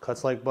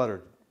 cuts like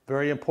butter.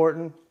 Very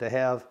important to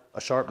have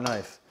a sharp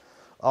knife.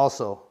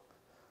 Also,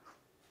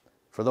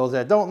 for those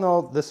that don't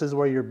know, this is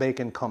where your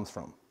bacon comes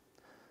from.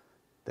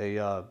 They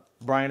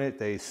brine it,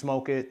 they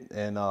smoke it,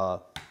 and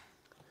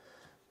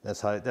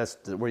that's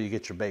where you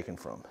get your bacon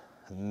from.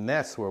 And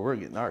that's where we're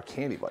getting our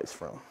candy bites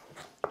from.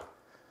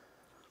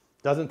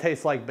 Doesn't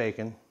taste like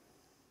bacon,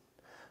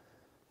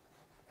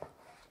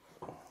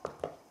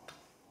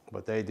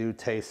 but they do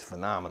taste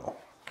phenomenal.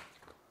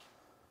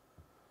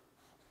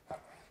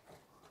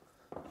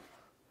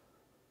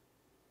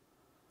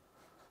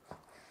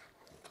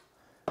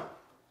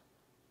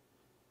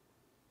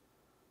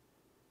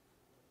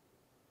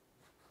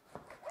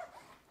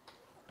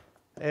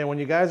 And when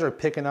you guys are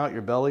picking out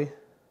your belly,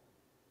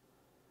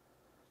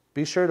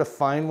 be sure to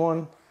find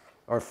one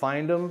or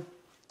find them.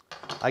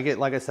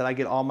 Like I said, I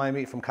get all my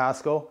meat from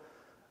Costco.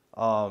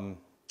 And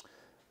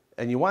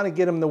you want to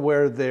get them to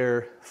where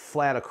they're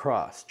flat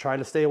across. Try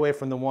to stay away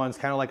from the ones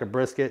kind of like a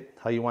brisket,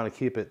 how you want to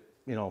keep it,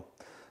 you know,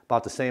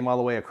 about the same all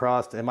the way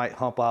across. It might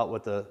hump out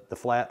with the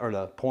flat or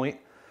the point.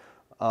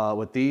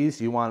 With these,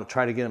 you want to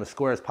try to get them as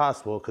square as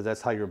possible because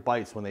that's how your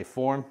bites, when they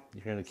form,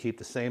 you're going to keep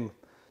the same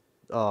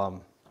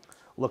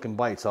looking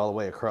bites all the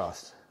way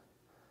across.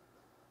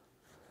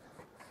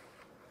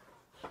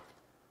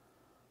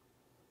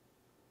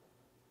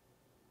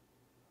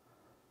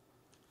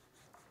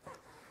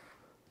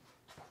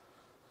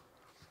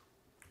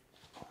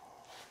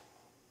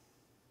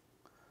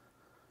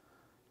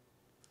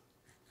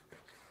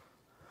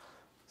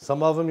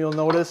 Some of them you'll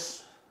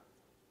notice,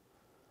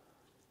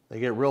 they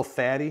get real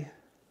fatty.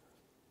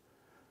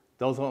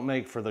 Those won't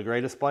make for the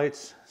greatest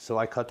bites, so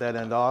I cut that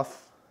end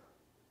off.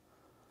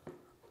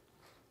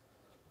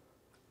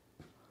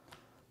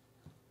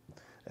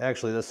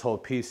 Actually, this whole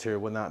piece here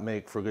would not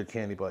make for good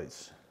candy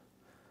bites.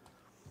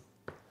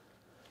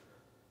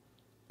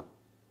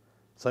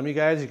 Some of you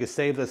guys, you can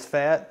save this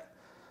fat.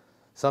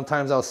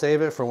 Sometimes I'll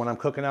save it for when I'm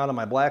cooking out on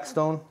my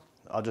Blackstone.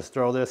 I'll just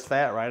throw this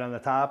fat right on the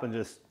top and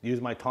just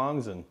use my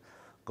tongs and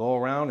go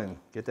around and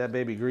get that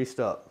baby greased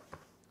up.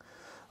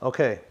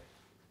 Okay,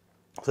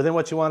 so then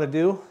what you want to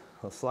do,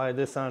 I'll slide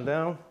this on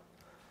down.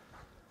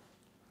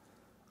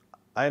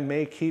 I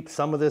may keep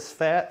some of this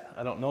fat,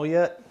 I don't know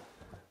yet.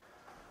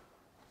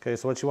 Okay,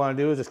 so what you want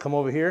to do is just come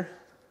over here.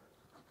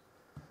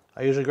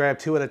 I usually grab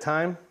 2 at a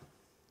time.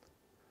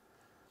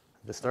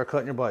 Just start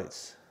cutting your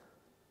bites.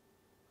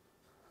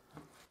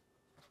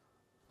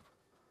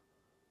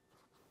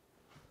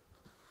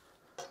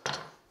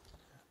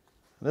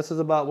 This is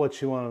about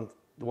what you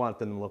want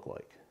them to look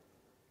like.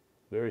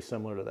 Very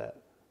similar to that.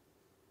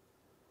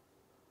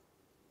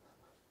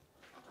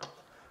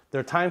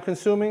 They're time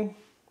consuming,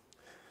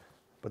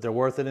 but they're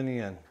worth it in the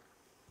end.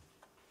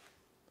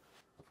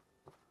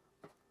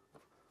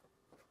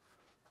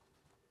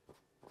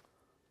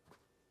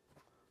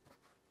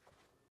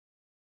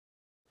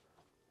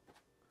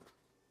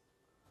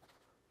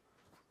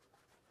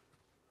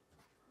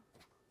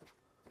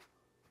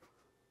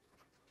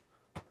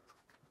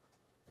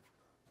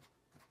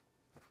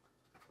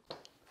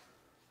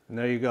 And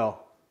there you go.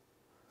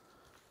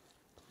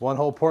 1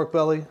 whole pork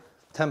belly,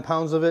 10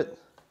 pounds of it.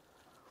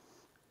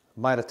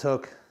 Might have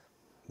took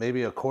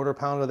maybe a 1/4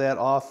 pound of that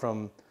off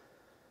from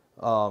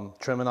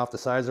trimming off the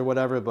sides or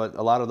whatever, but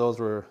a lot of those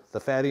were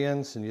the fatty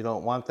ends, and you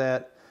don't want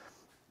that.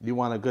 You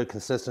want a good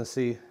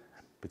consistency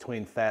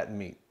between fat and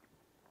meat,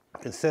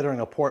 considering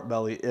a pork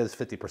belly is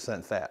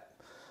 50% fat.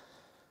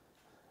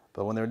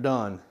 But when they're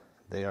done,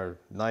 they are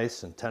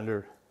nice and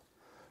tender,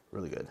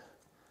 really good.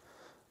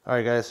 All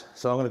right, guys,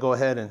 so I'm gonna go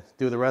ahead and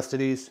do the rest of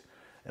these,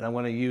 and I'm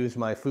gonna use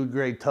my food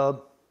grade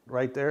tub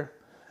right there,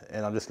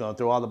 and I'm just gonna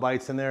throw all the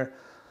bites in there.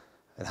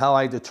 And how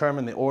I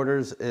determine the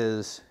orders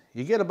is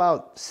you get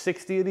about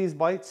 60 of these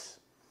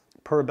bites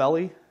per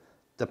belly,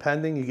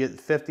 depending. You get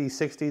 50,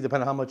 60,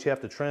 depending on how much you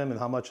have to trim and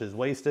how much is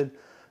wasted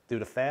due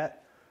to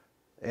fat.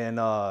 And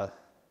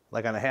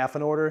like on a half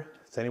an order,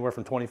 it's anywhere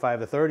from 25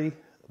 to 30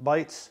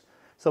 bites.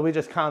 So we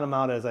just count them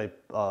out as I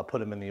put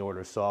them in the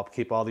order. So I'll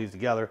keep all these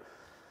together,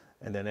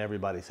 and then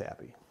everybody's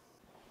happy.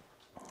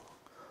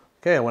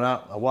 Okay, I went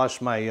out, I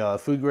washed my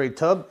food grade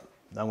tub.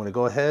 I'm gonna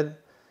go ahead,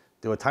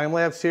 do a time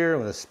lapse here. I'm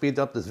gonna speed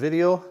up this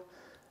video,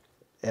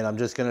 and I'm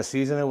just gonna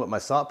season it with my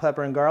salt,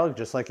 pepper, and garlic,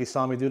 just like you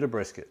saw me do the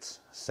briskets.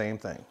 Same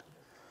thing.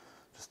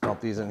 Just dump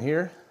these in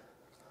here.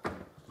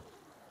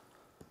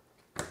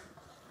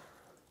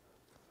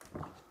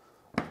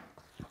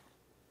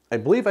 I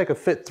believe I could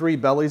fit 3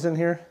 bellies in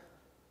here,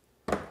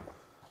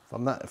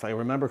 if I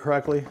remember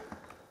correctly.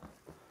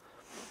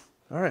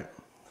 All right,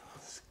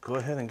 let's go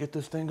ahead and get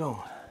this thing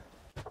going.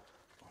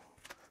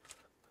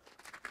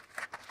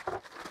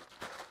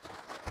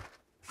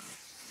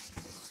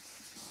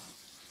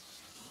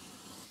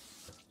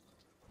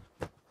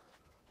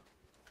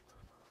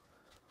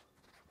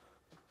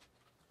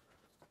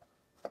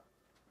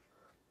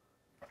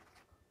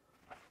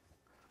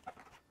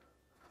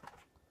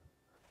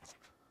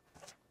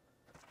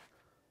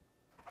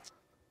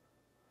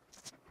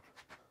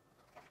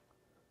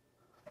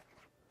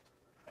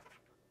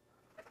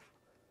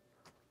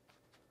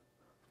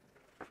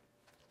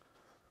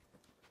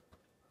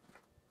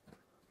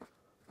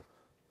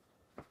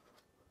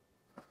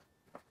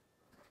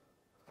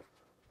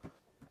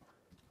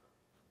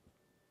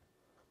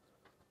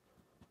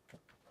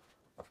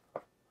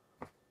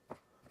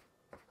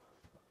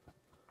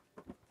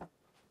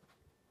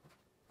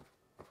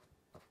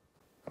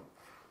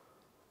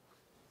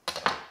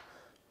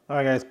 All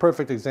right, guys,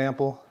 perfect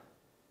example.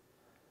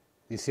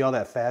 You see all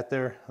that fat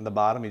there on the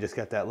bottom? You just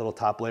got that little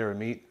top layer of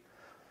meat.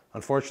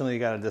 Unfortunately, you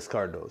got to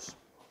discard those.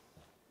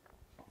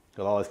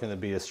 They're always going to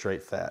be a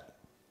straight fat.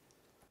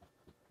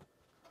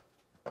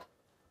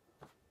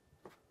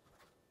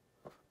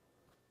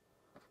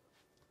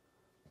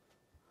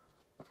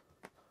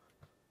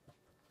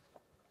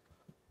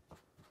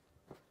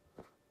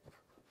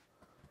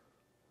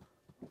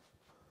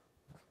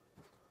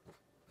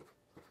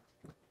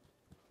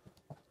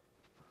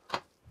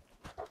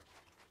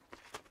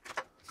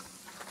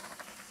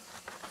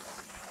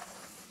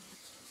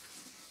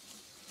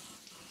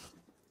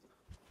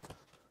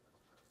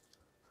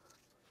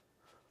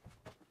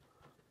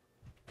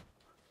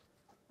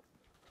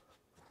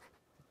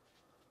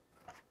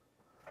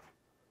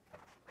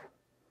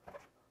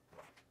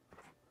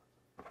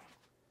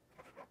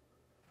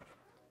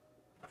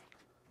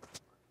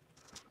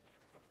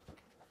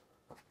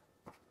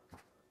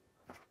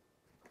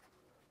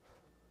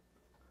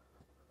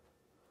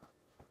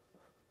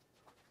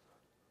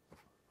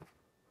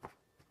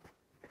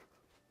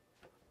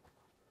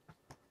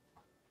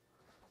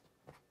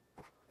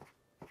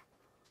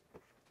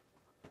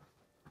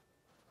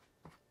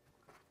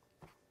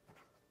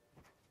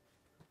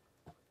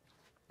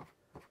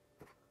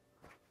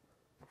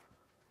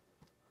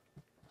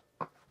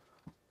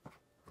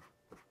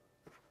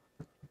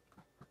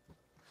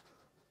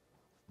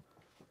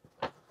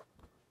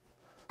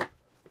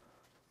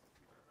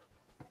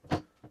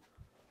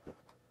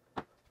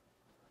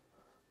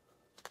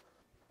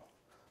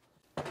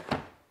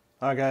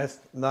 All right, guys,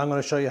 now I'm going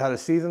to show you how to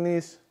season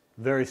these.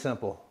 Very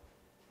simple.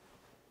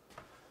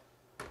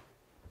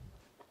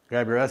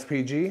 Grab your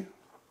SPG.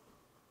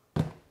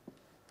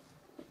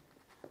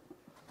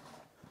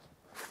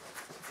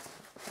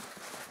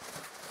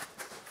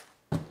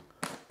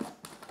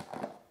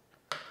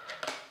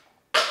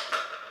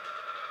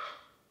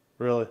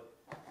 Really?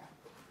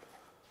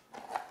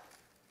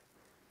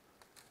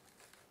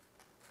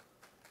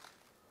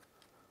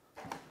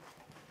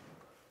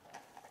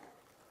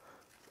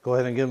 Go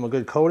ahead and give them a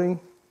good coating.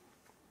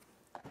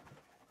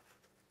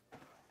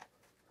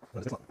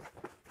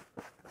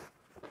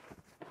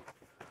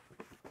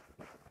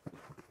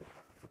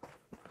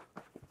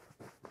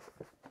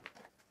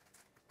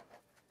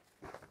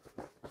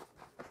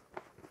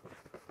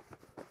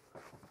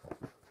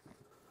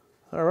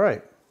 All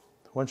right,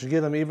 once you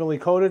get them evenly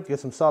coated, get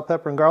some salt,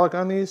 pepper, and garlic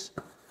on these.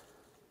 I'm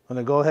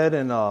gonna go ahead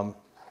and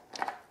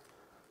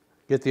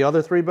get the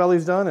other 3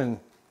 bellies done, and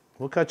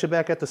we'll cut you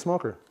back at the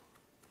smoker.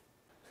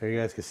 Here you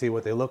guys can see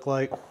what they look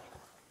like.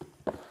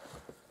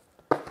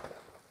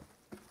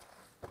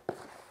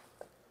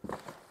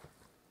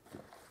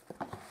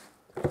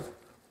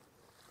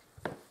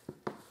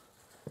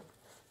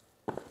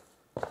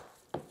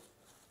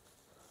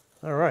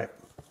 All right,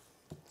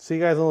 see you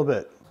guys in a little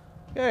bit.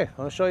 Okay, I'm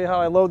gonna show you how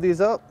I load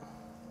these up.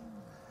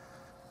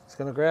 Just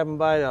gonna grab them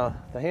by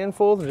the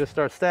handfuls and just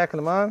start stacking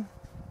them on.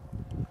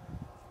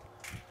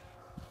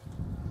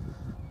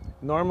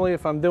 Normally,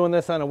 if I'm doing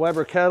this on a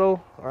Weber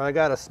kettle or I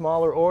got a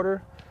smaller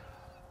order,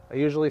 I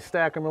usually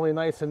stack them really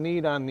nice and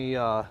neat on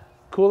the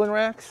cooling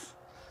racks.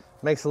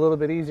 Makes it a little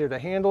bit easier to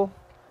handle,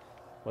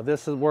 but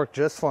this has worked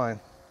just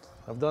fine.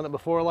 I've done it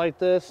before like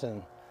this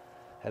and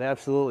had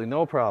absolutely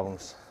no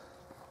problems.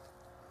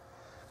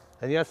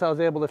 And yes, I was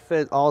able to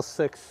fit all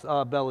 6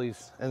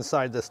 bellies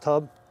inside this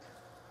tub.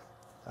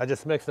 I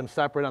just mixed them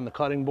separate on the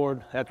cutting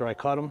board after I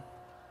cut them.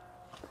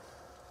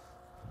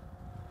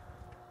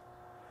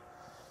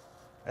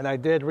 And I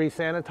did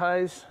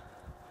re-sanitize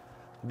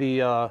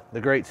the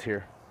grates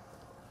here.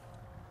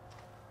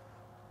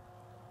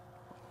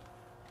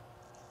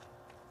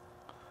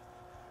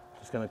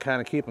 Just gonna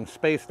kind of keep them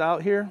spaced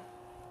out here.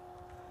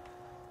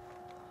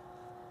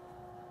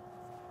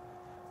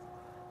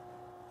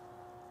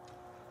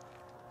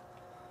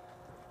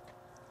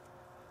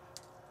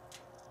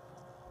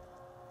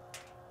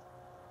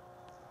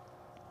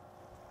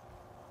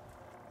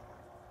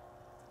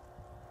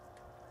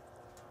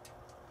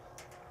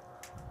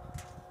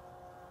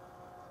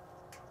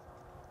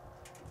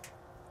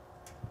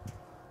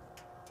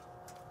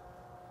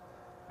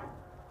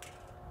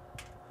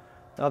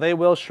 Now they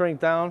will shrink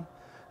down,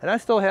 and I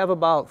still have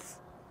about,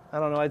 I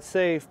don't know, I'd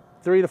say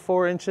 3 to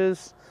 4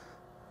 inches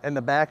in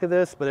the back of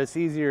this, but it's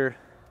easier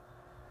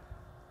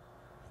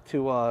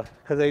to,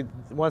 because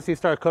once you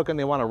start cooking,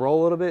 they want to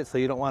roll a little bit, so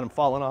you don't want them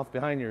falling off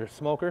behind your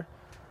smoker.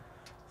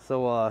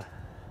 So let's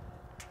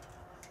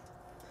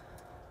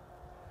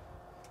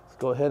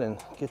go ahead and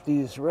get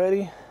these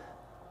ready.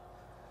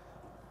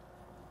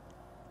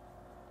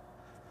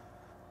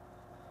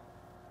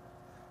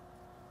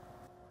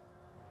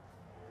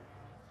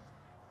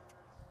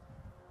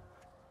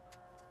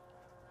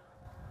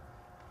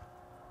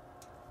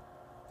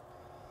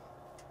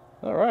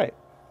 All right,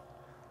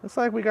 looks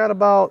like we got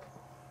about,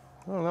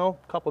 I don't know,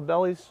 a couple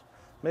bellies,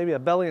 maybe a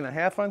belly and a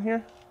half on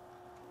here.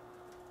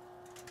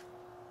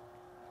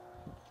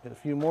 Get a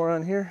few more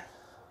on here.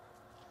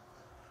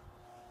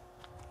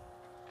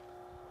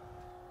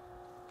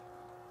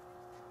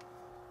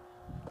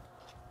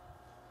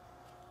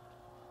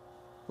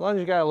 As long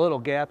as you got a little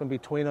gap in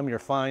between them, you're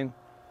fine.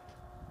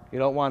 You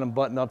don't want them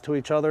butting up to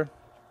each other.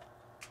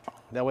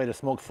 That way the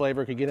smoked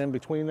flavor could get in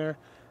between there,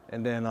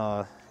 and then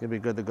you'll be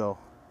good to go.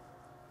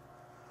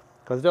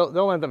 Because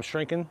they'll end up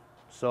shrinking,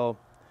 so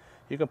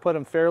you can put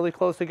them fairly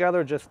close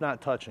together, just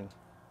not touching.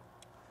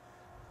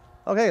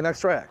 Okay,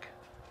 next rack.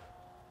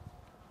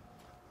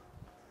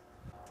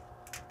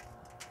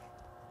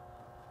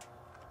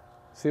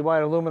 See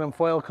why aluminum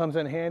foil comes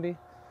in handy?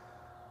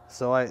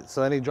 So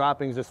any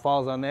droppings just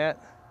falls on that.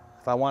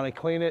 If I want to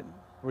clean it,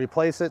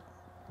 replace it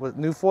with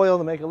new foil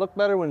to make it look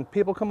better when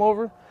people come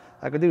over,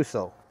 I could do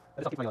so.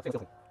 Okay.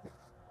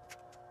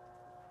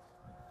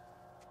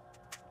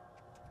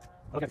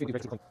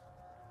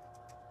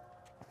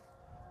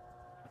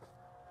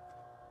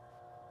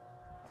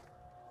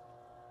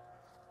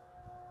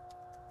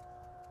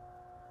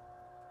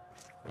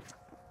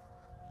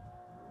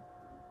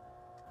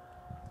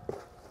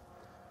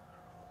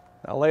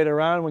 Now later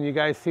on, when you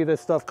guys see this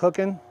stuff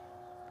cooking,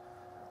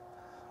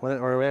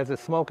 or as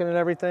it's smoking and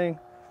everything,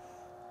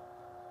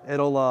 it's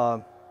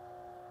gonna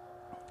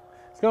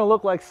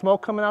look like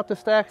smoke coming out the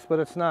stacks, but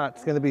it's not.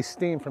 It's gonna be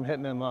steam from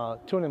hitting them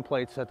tuning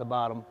plates at the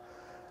bottom.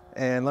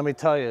 And let me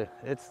tell you,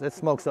 it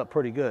smokes up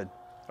pretty good.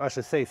 Or I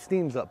should say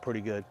steams up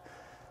pretty good.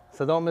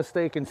 So don't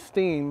mistake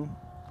steam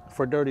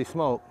for dirty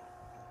smoke,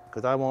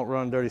 because I won't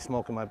run dirty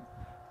smoke in my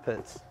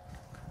pits.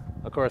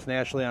 Of course,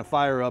 naturally on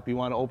fire up, you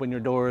want to open your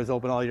doors,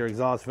 open all your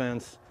exhaust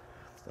vents,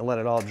 and let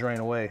it all drain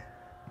away.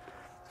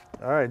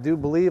 All right, I do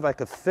believe I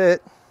could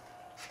fit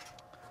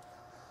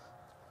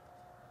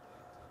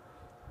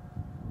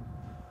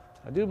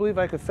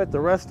the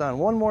rest on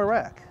one more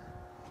rack.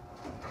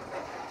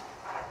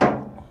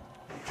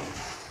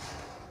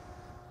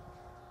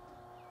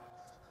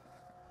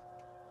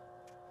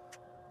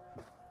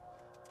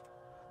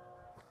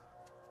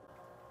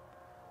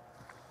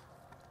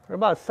 We're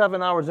about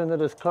 7 hours into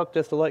this cook,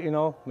 just to let you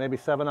know, maybe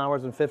 7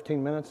 hours and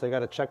 15 minutes. I got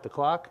to check the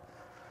clock.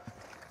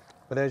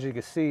 But as you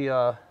can see,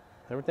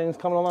 everything's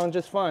coming along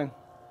just fine.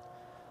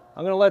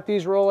 I'm going to let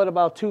these roll at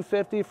about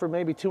 250 for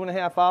maybe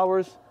 2.5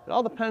 hours. It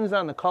all depends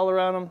on the color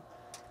on them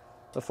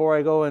before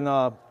I go and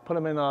put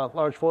them in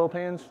large foil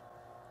pans.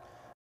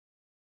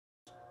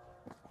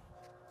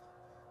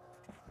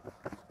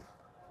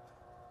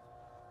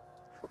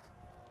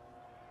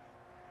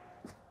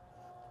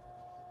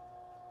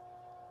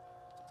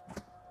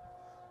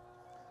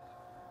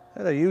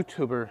 I had a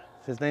YouTuber,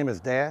 his name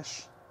is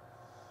Dash.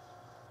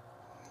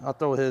 I'll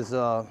throw his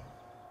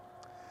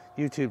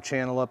YouTube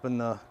channel up in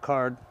the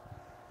card.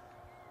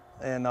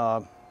 And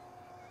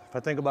if I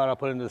think about it, I'll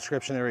put it in the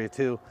description area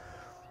too.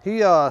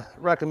 He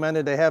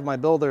recommended they have my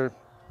builder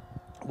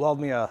weld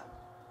me a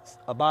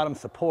bottom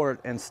support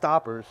and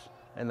stoppers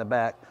in the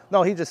back.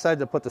 No, he just said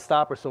to put the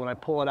stopper so when I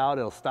pull it out,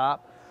 it'll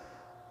stop.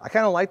 I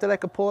kind of like that I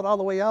could pull it all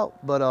the way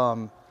out, but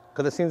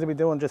because it seems to be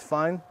doing just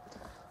fine.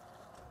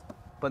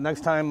 But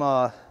next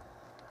time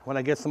when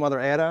I get some other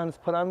add-ons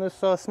put on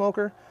this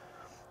smoker,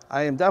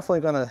 I am definitely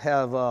going to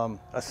have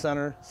a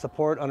center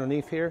support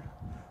underneath here,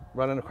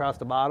 running across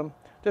the bottom.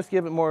 Just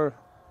give it more,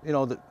 you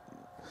know,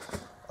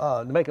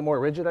 to make it more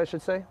rigid, I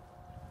should say.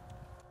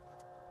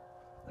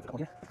 All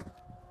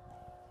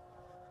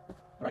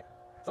right,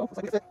 so looks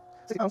like it fit.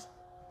 60 pounds,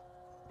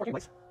 14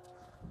 weights.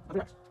 All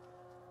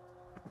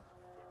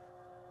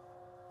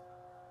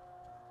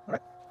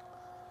right,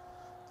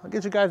 I'll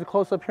get you guys a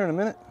close-up here in a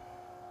minute.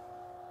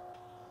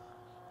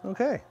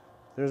 Okay,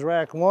 there's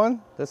rack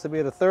 1. This will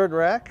be the 3rd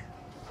rack.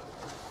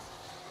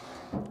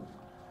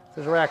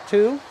 There's rack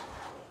 2.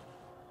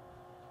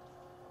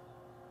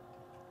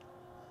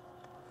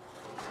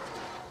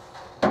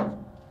 And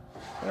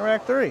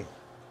rack 3.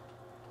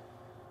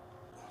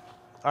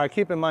 All right,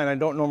 keep in mind, I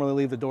don't normally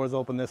leave the doors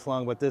open this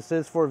long, but this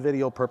is for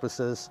video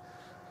purposes.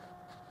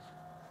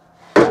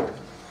 I'll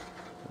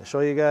show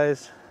you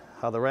guys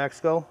how the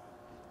racks go.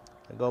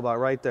 They go about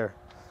right there.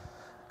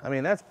 I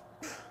mean,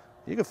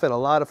 you can fit a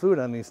lot of food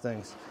on these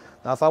things.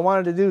 Now, if I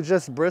wanted to do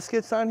just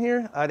briskets on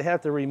here, I'd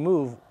have to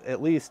remove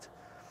at least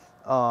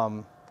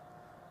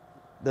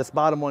this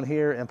bottom one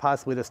here and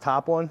possibly this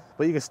top one,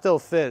 but you can still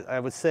fit,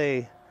 I would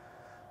say,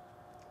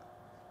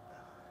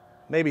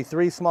 maybe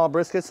 3 small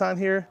briskets on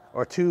here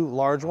or 2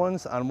 large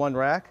ones on one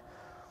rack.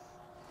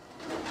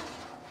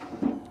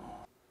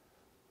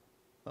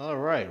 All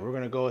right, we're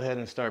gonna go ahead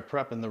and start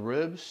prepping the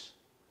ribs.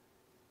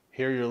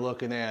 Here you're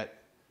looking at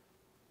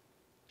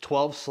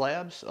 12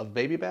 slabs of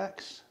baby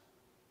backs.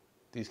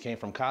 These came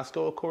from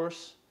Costco, of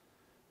course.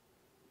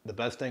 The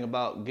best thing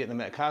about getting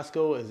them at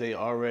Costco is they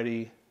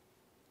already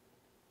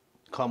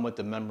come with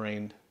the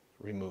membrane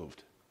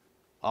removed.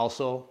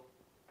 Also,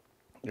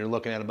 you're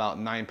looking at about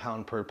 9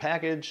 pounds per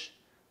package.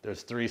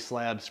 There's 3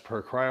 slabs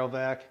per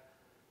cryovac,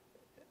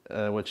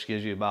 which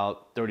gives you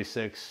about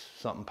 36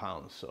 something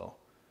pounds. So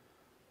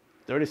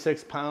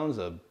 36 pounds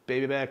of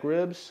baby back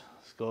ribs.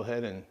 Let's go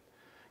ahead and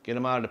get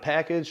them out of the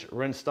package,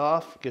 rinsed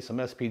off, get some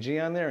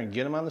SPG on there, and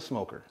get them on the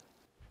smoker.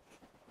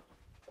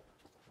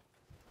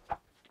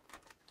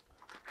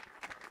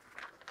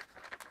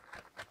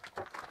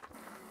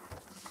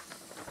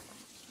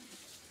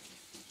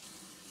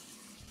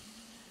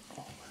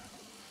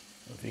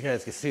 If you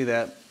guys can see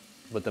that,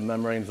 but the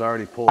membrane's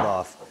already pulled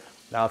off.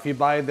 Now, if you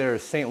buy their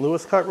St.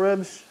 Louis cut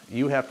ribs,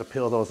 you have to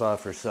peel those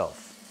off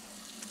yourself,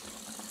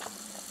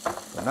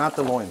 but not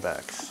the loin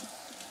backs.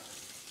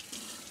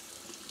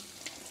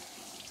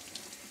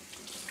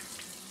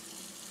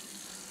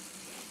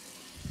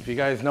 If you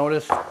guys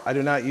notice, I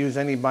do not use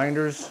any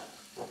binders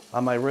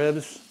on my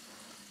ribs.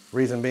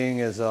 Reason being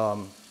is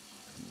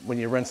when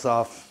you rinse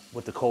off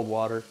with the cold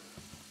water,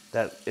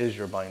 that is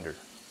your binder.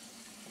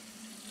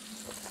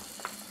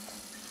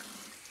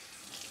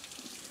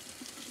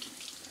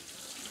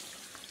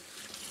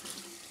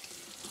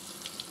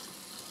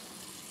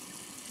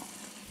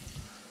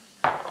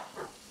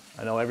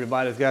 I know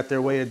everybody's got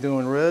their way of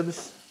doing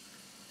ribs.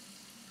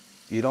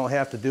 You don't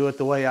have to do it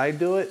the way I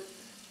do it,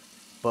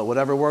 but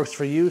whatever works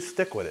for you,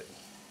 stick with it.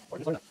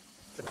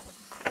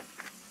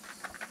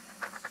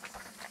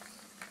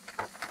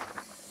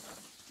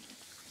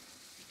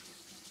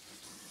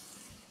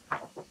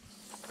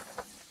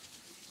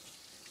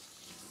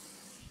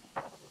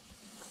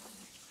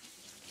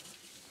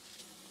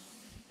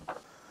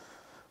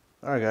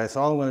 All right, guys,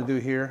 so all I'm going to do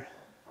here,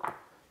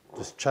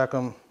 just check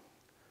them.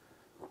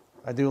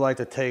 I do like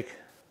to take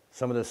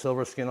some of the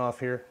silver skin off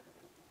here,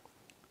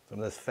 some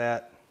of this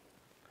fat.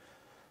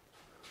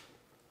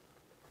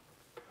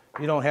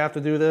 You don't have to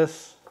do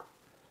this.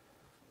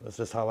 That's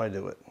just how I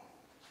do it.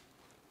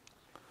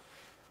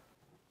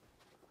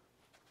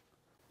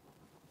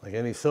 Like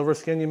any silver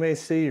skin you may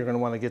see, you're going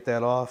to want to get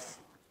that off.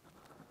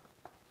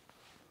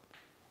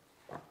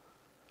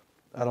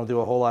 I don't do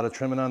a whole lot of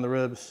trimming on the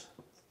ribs.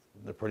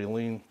 They're pretty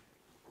lean.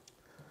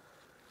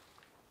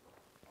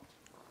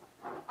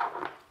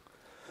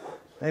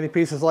 Any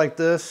pieces like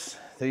this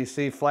that you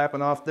see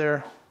flapping off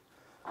there,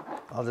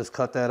 I'll just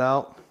cut that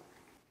out.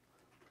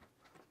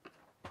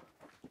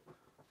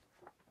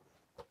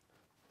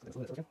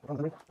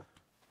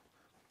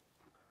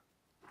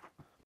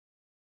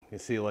 You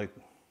see, like,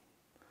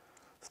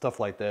 stuff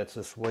like that's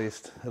just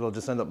waste. It'll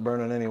just end up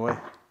burning anyway.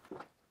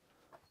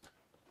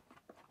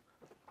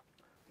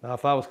 Now,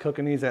 if I was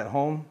cooking these at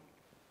home,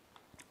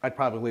 I'd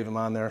probably leave them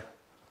on there.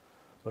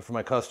 But for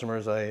my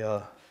customers,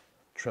 I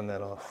trim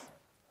that off.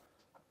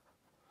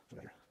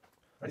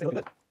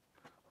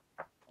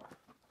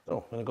 So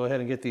I'm gonna go ahead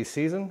and get these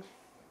seasoned.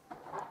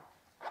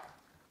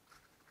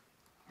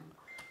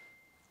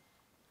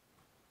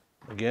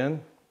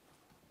 Again,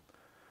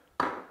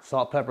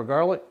 salt, pepper,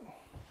 garlic.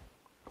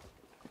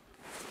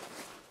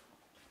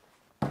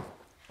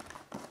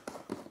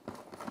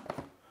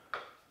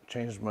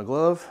 Changed my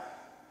glove.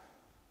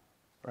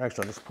 Or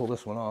actually, I'll just pull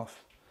this one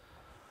off.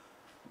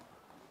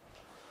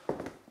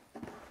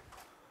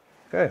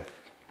 Okay,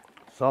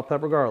 salt,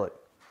 pepper, garlic.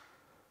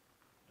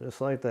 Just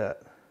like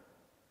that.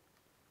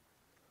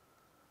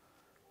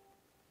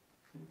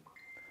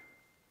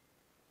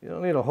 You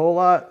don't need a whole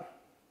lot.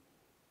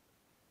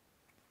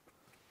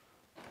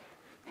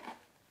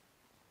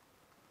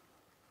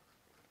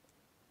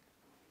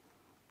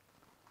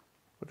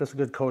 But just a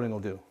good coating will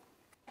do.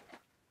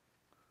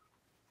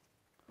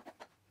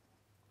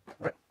 All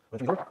right,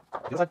 let's go.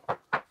 The other side.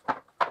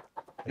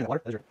 You got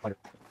water? There's your binder.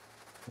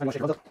 I'm going to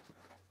shake those up.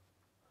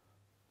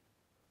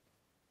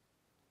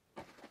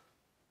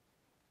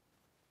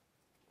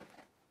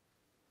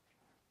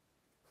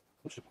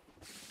 Oops.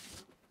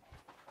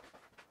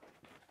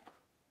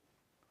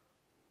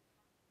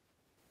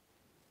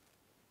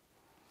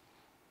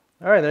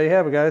 All right, there you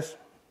have it, guys.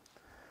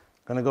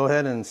 I'm gonna go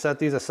ahead and set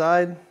these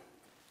aside. I'm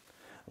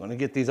gonna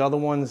get these other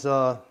ones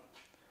out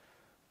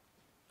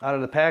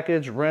of the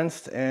package,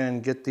 rinsed,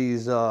 and get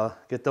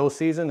those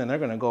seasoned, and they're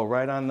gonna go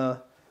right on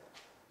the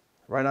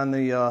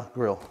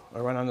grill,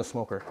 or right on the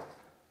smoker.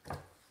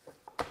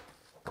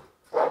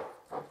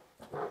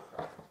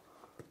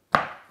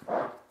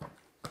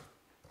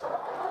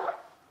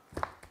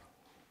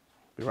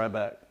 Be right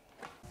back.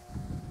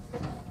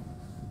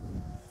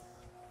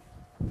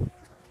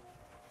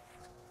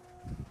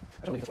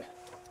 This way.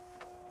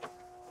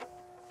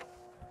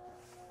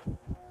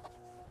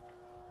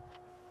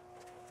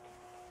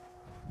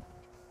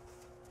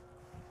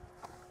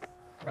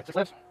 All right, 6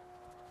 slabs. There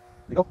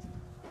you go.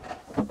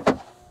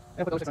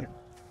 And put those 6 on here.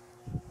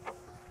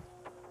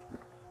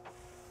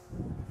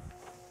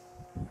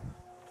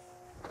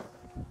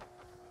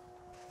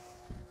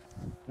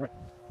 All right.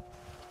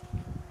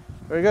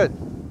 Very good.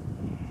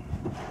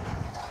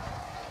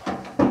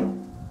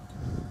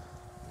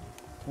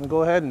 I'm gonna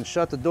go ahead and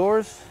shut the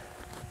doors.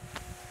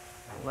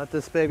 Let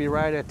this baby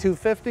ride at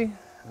 250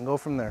 and go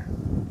from there.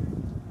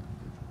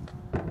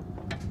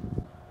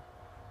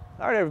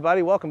 All right,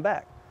 everybody, welcome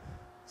back.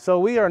 So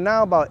we are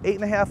now about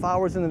 8.5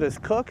 hours into this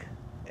cook,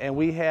 and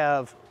we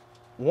have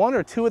 1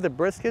 or 2 of the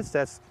briskets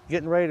that's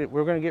getting ready.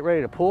 We're going to get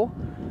ready to pull.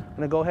 I'm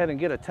going to go ahead and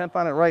get a temp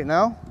on it right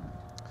now.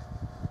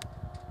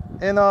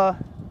 And I'd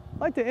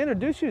like to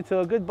introduce you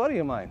to a good buddy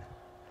of mine.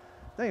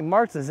 His name is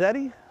Mark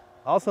Zazzetti,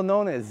 also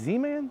known as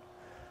Z-Man.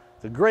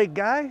 He's a great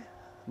guy.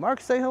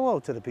 Mark, say hello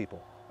to the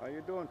people. How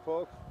you doing,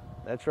 folks?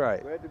 That's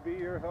right. Glad to be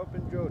here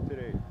helping Joe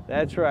today.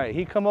 That's right.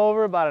 He come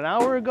over about an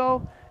hour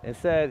ago and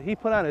said he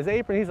put on his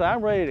apron. He's like,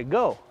 I'm ready to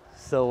go.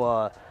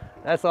 So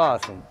that's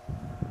awesome.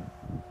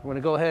 We're going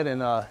to go ahead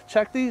and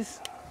check these.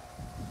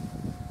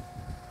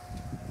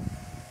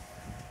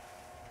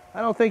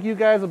 I don't think you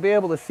guys will be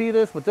able to see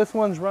this, but this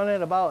one's running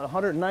at about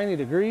 190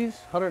 degrees,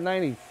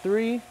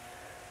 193.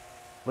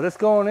 But it's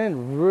going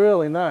in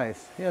really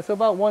nice. Yeah, so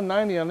about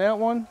 190 on that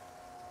one.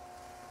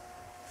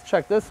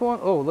 Check this one.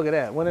 Oh, look at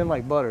that. Went in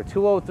like butter.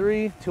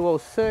 203,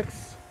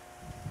 206,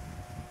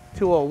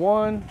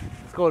 201.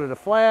 Let's go to the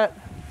flat.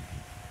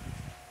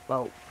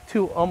 About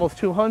almost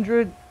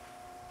 200.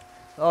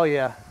 Oh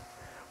yeah.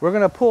 We're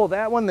gonna pull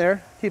that one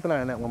there. Keep an eye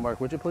on that one, Mark,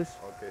 would you please?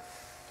 Okay.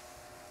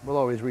 We'll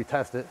always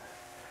retest it.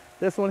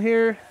 This one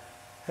here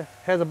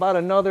has about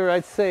another,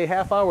 I'd say,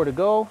 half hour to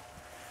go.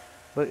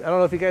 But I don't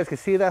know if you guys can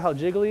see that, how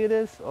jiggly it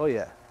is. Oh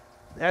yeah.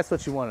 That's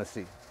what you want to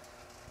see.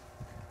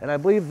 And I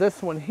believe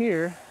this one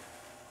here,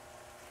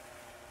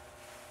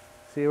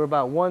 see, we're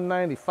about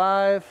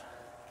 195,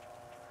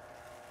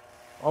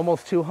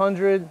 almost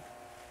 200.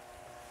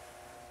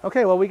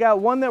 Okay, well, we got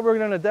one that we're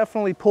gonna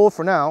definitely pull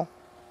for now.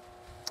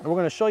 And we're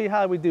gonna show you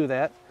how we do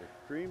that.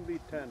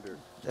 Extremely tender.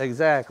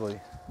 Exactly.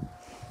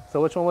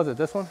 So which one was it,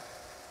 this one?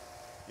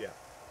 Yeah.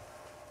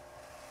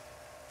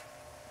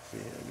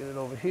 Let's see, get it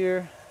over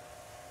here.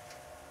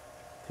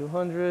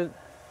 200.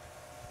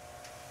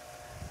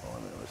 Oh,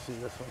 let's see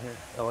this one here.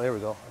 Oh, here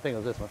we go. I think it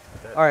was this one.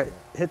 That's all right,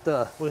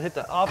 we'll hit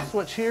the off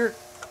switch here.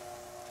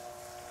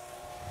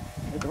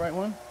 Hit the right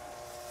one.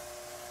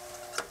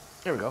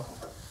 There we go.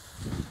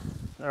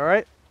 All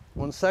right,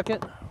 1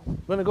 second.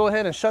 I'm gonna go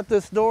ahead and shut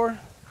this door.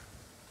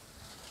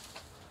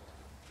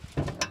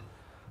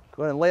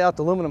 Go ahead and lay out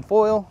the aluminum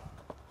foil.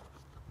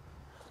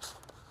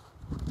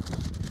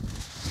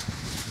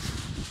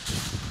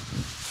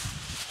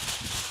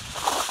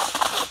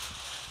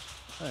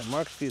 All right,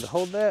 Mark, for you to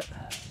hold that.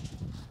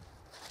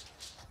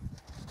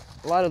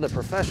 a lot of the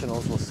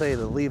professionals will say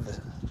to leave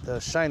the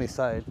shiny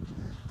side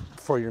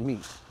for your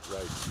meat.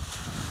 Right.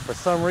 For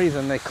some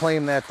reason, they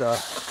claim that the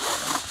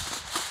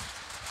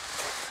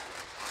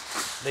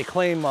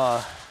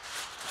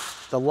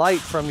light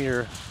from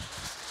your,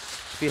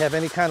 if you have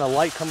any kind of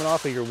light coming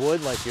off of your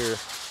wood, like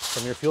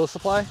from your fuel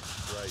supply,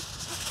 Right.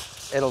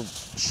 it'll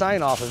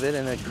shine off of it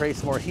and it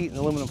creates more heat in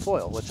aluminum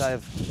foil, which I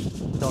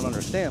don't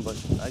understand, but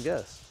I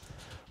guess.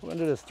 We're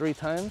gonna do this 3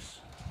 times.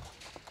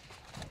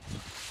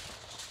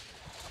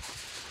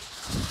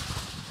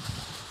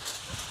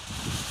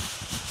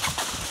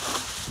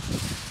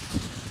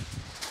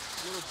 A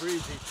little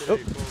breezy today,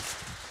 folks.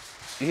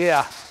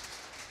 Yeah.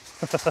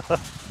 That's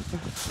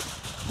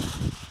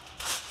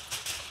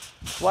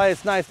why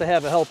it's nice to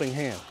have a helping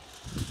hand.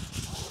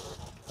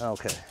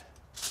 Okay.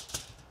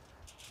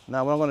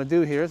 Now what I'm going to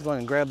do here is go ahead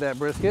and grab that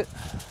brisket.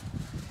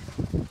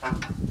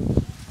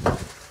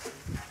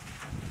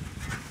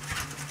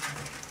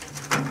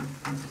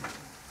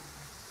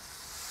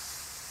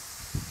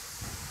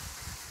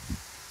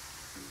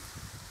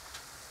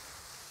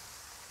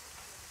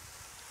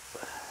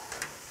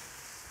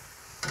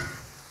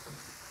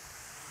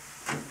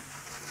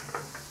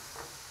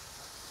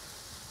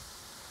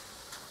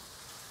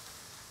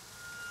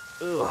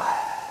 Ugh.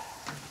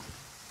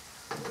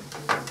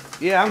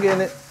 Yeah, I'm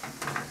getting it.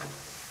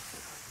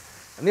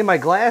 I need my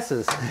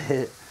glasses.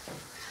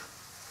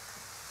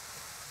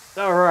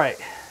 All right.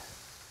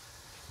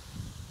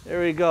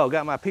 There we go.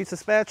 Got my pizza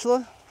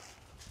spatula.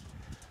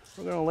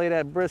 We're gonna lay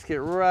that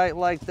brisket right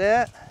like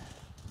that.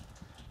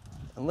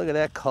 And look at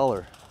that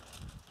color.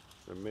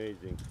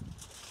 Amazing.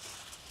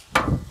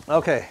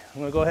 Okay,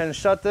 I'm gonna go ahead and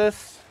shut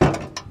this.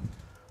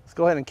 Let's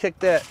go ahead and kick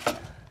that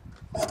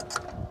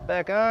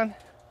back on.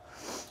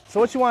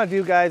 So what you wanna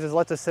do, guys, is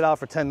let this sit out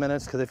for 10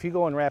 minutes, because if you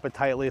go and wrap it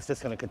tightly, it's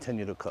just gonna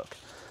continue to cook.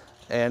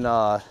 And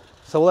so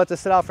we'll let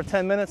this sit out for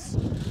 10 minutes.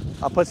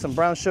 I'll put some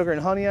brown sugar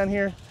and honey on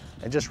here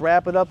and just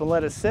wrap it up and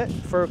let it sit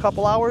for a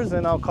couple hours,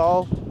 and I'll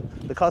call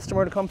the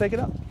customer to come pick it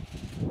up.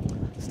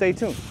 Stay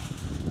tuned.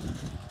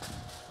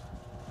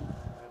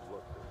 That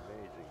looks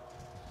amazing.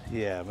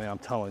 Yeah, man, I'm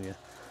telling you.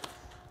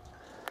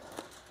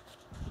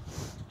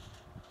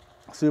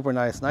 Super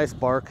nice, nice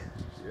bark.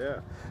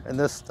 Yeah. And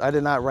this, I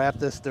did not wrap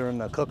this during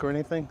the cook or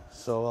anything.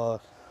 So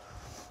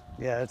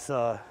yeah, it's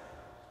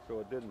So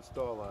it didn't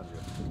stall on you.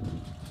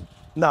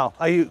 no,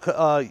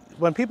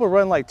 when people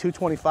run like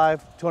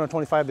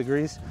 225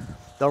 degrees,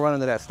 they'll run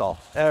into that stall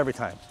every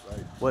time. Right.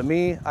 With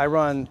me, I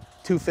run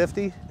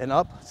 250 and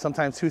up,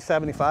 sometimes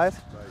 275.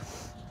 Right.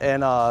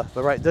 And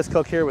but right, this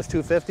cook here was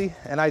 250,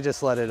 and I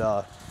just let it.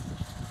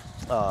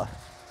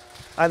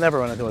 I never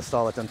run into a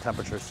stall at them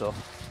temperatures. So,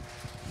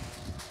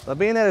 but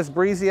being that it's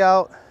breezy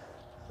out,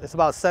 it's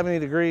about 70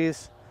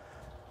 degrees,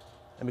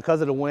 and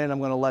because of the wind, I'm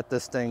going to let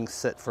this thing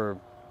sit for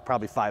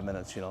probably 5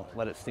 minutes. You know,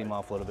 let it steam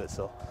off a little bit.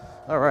 So,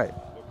 all right.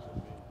 Looks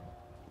amazing.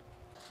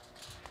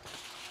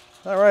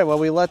 All right, well,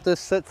 we let this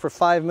sit for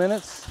 5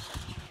 minutes.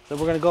 So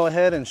we're gonna go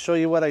ahead and show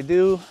you what I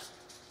do.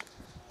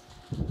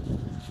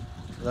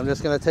 I'm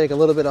just gonna take a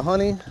little bit of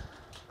honey.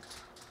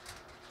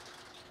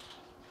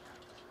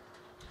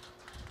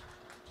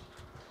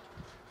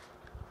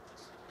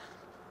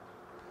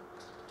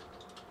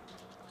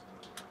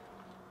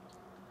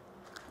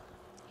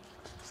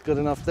 It's good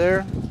enough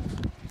there.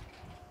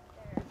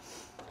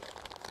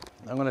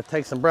 I'm gonna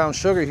take some brown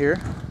sugar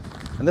here,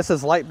 and this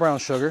is light brown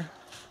sugar.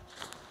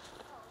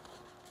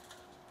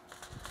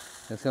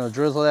 It's gonna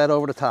drizzle that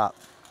over the top.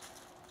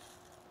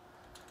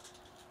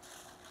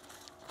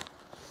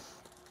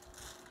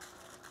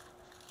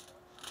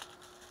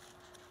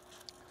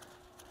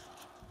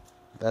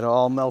 That'll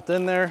all melt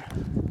in there.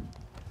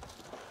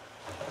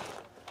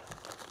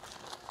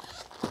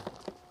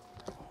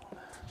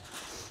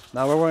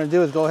 Now what we're gonna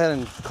do is go ahead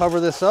and cover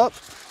this up.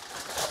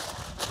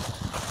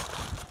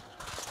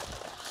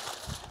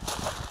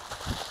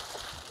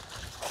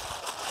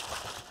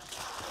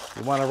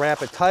 You wanna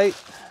wrap it tight.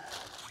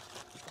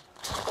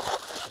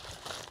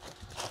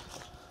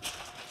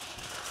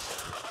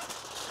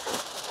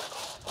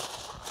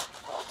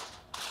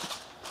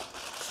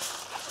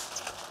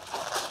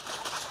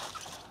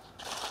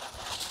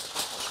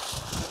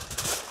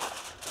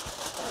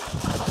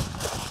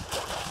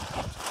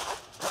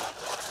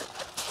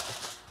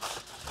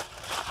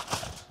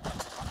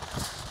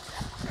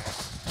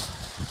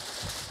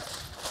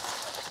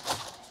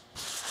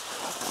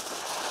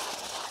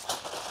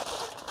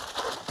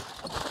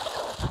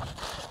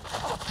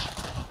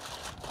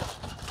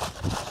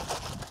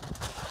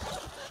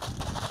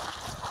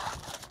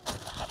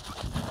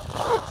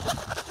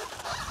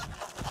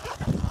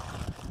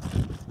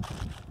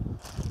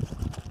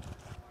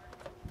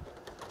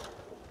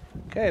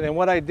 Okay, then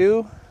what I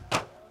do,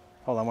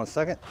 hold on one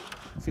second.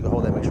 If you can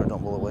hold that, make sure it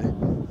don't blow away.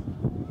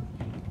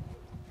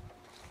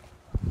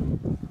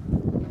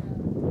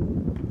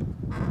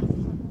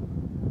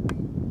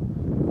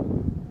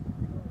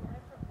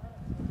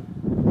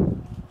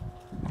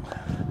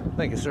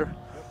 Thank you, sir.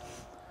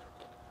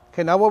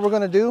 Okay, now what we're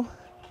gonna do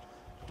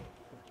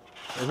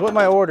is with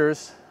my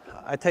orders,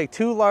 I take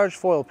 2 large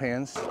foil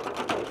pans,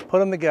 put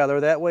them together.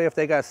 That way if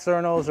they got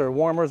Cernos or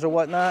warmers or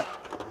whatnot,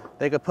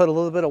 they could put a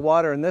little bit of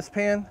water in this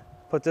pan,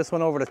 put this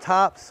one over the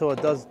top so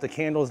the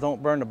candles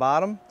don't burn the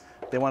bottom.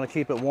 They want to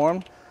keep it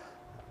warm.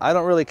 I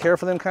don't really care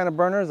for them kind of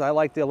burners. I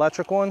like the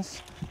electric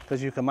ones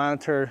because you can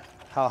monitor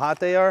how hot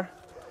they are.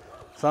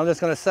 So I'm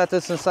just going to set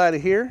this inside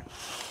of here.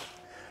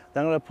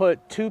 Then I'm going to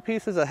put 2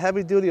 pieces of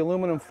heavy duty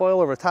aluminum foil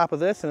over top of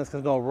this, and it's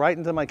going to go right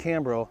into my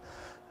Cambro.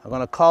 I'm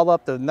going to call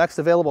up the next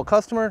available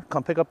customer,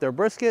 come pick up their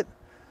brisket,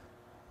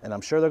 and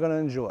I'm sure they're going to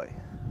enjoy.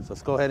 So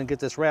let's go ahead and get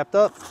this wrapped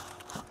up,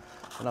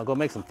 and I'll go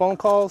make some phone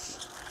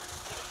calls.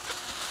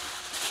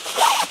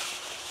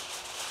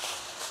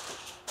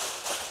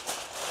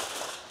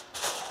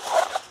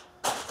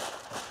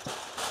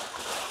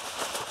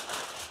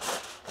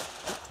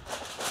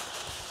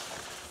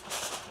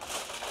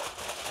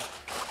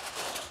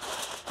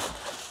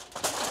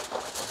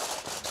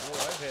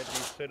 Had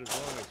these sit as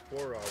long as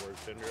 4 hours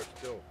and they're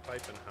still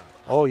piping hot.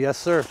 Oh yes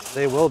sir,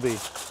 they will be.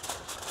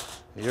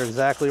 You're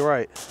exactly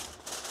right.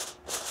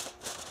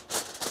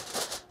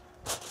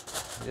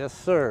 Yes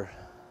sir.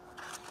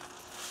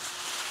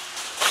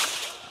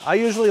 I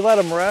usually let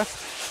them rest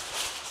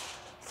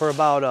for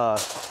about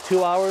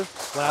 2 hours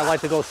when I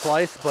like to go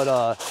slice, but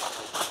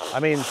I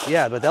mean,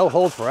 yeah, but they'll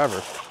hold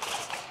forever.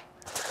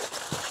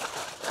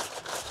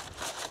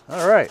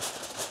 All right.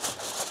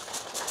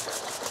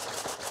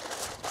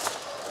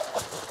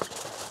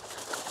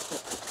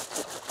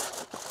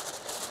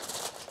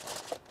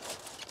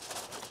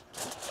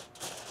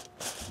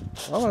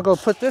 I'm gonna go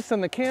put this in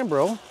the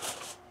Cambro.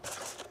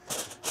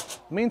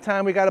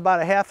 Meantime, we got about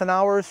a half an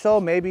hour or so,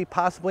 maybe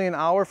possibly an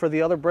hour for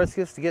the other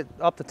briskets to get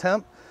up to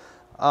temp.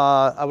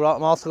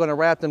 I'm also gonna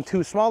wrap them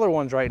 2 smaller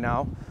ones right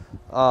now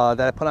that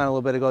I put on a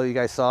little bit ago that you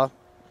guys saw.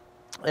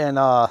 And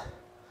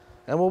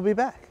we'll be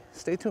back.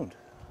 Stay tuned.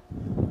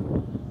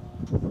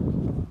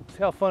 See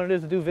how fun it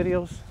is to do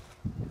videos?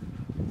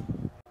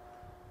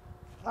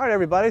 All right,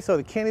 everybody, so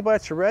the candy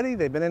bites are ready.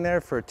 They've been in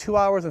there for 2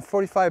 hours and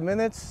 45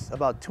 minutes,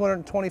 about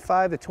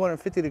 225 to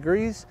 250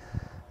 degrees.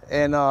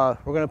 And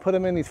we're gonna put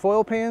them in these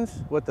foil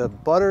pans with the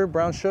butter,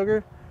 brown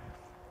sugar,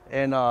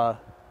 and a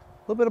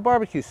little bit of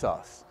barbecue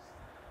sauce.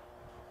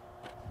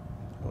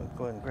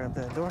 Go ahead and grab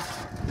that door.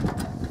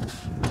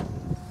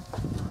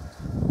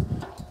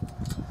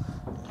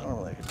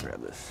 Normally I could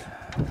grab this.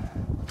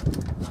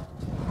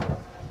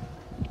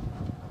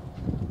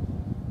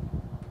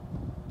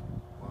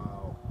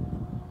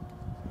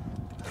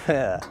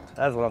 Yeah,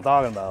 that's what I'm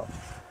talking about.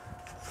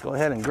 Let's go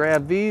ahead and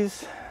grab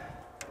these.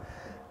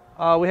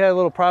 We had a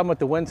little problem with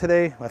the wind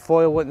today. My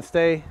foil wouldn't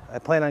stay. I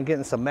plan on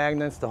getting some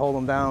magnets to hold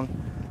them down.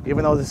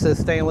 Even though this is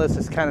stainless,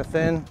 it's kind of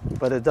thin,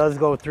 but it does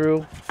go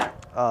through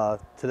to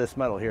this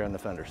metal here in the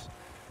fenders.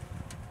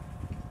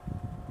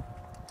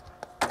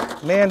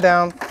 Man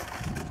down.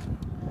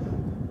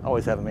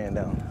 Always have a man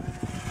down.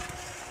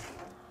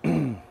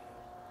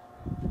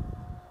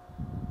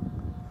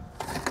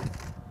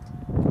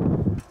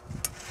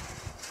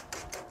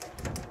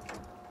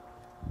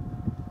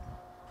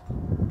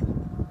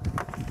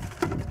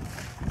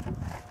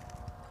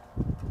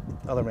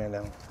 Other man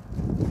down.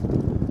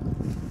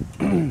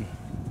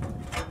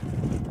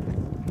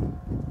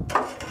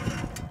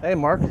 Hey,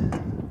 Mark.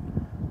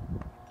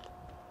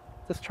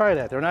 Just try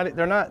that. They're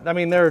not, I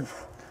mean, they're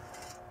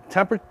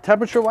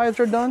temperature-wise,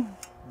 they're done,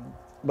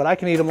 but I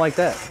can eat them like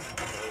that.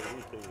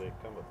 Usually they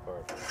come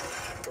apart.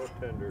 So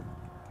tender.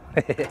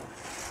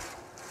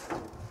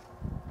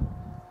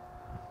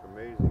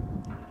 Amazing.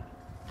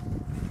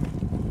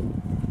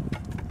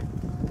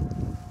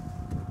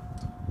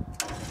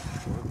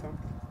 Want some?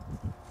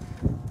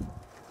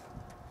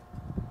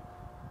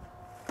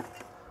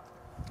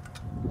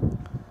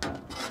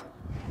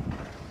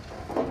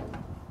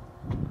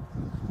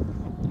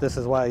 This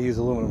is why I use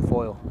aluminum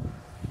foil.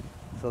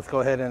 So let's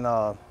go ahead and,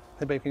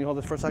 hey babe, can you hold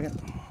this for a second?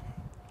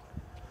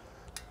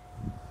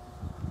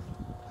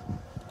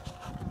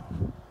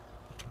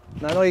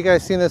 Now I know you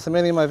guys seen this in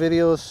many of my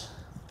videos,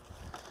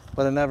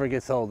 but it never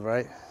gets old,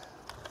 right?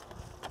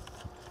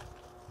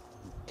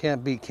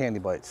 Can't beat candy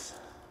bites.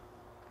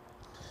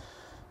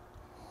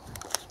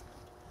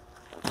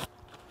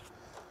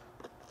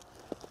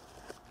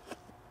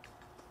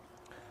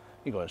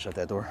 You go ahead and shut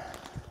that door.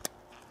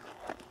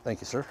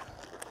 Thank you, sir.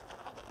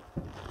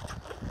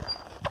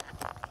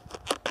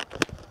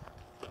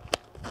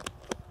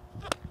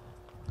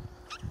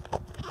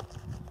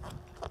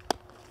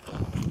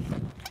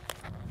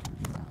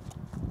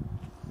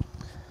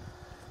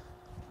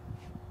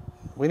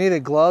 We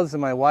needed gloves,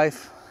 and my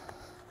wife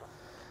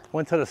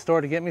went to the store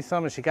to get me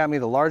some, and she got me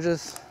the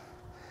largest,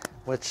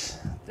 which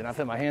did not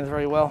fit my hands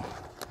very well,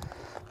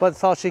 but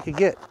it's all she could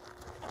get.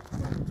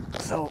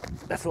 So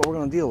that's what we're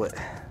gonna deal with.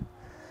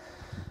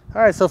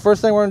 All right, so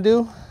first thing we're gonna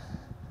do,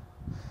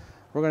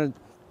 we're gonna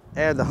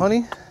add the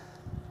honey.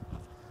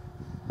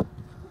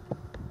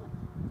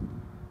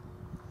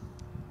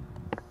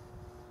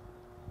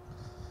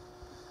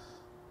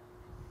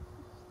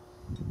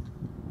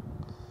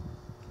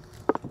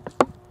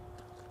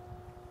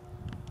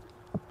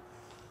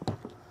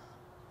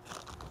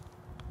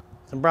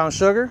 Some brown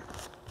sugar.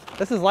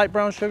 This is light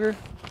brown sugar,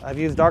 I've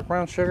used dark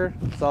brown sugar.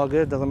 It's all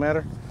good, doesn't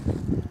matter.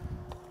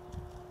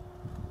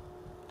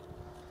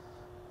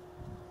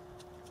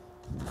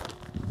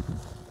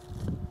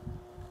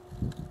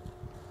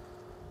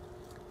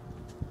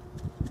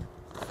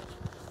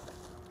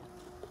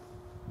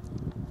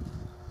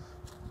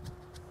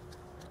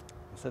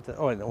 Set that.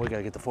 Oh, no, we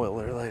gotta get the foil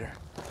there later.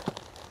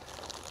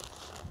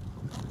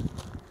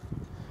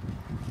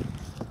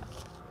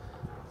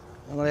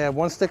 I'm gonna add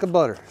 1 stick of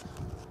butter,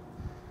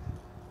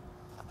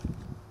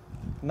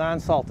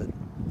 non-salted.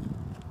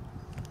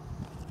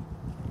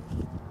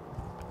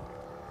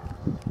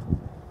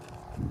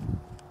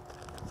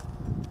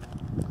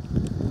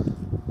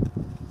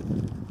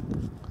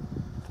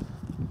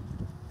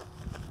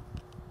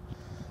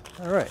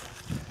 All right,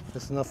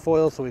 this is enough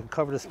foil so we can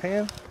cover this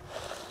pan.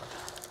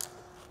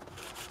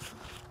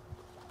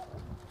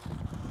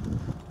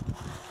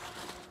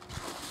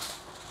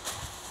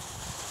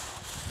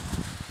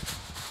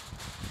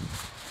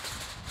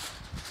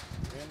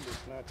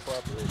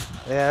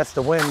 Yeah, that's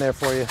the wind there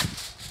for you.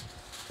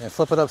 And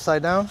flip it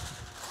upside down,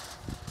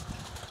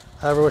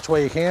 however which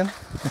way you can.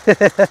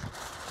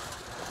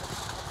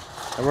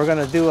 And we're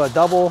gonna do a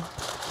double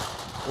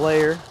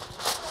layer.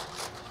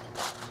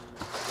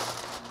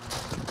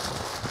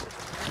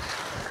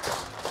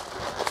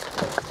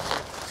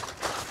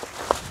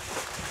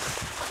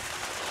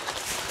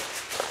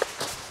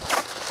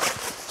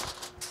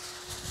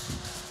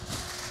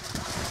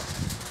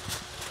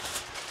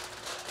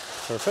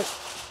 Perfect.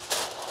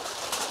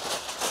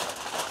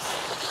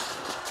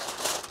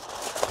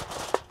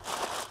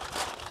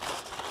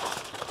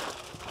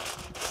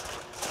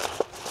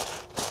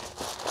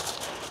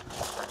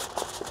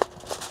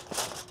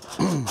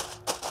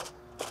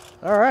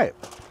 All right,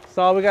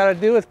 so all we gotta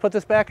do is put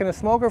this back in the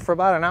smoker for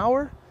about an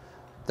hour.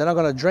 Then I'm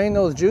gonna drain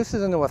those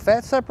juices into a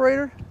fat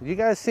separator. If you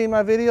guys see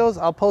my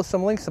videos, I'll post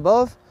some links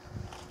above.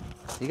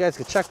 You guys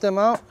can check them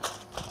out.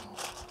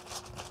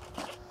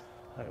 All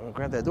right, wanna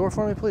grab that door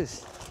for me,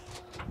 please?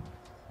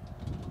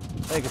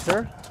 Thank you,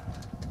 sir.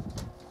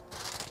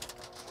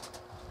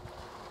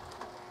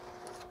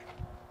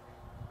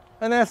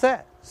 And that's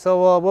that.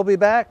 So we'll be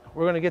back.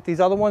 We're gonna get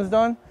these other ones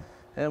done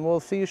and we'll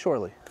see you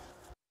shortly.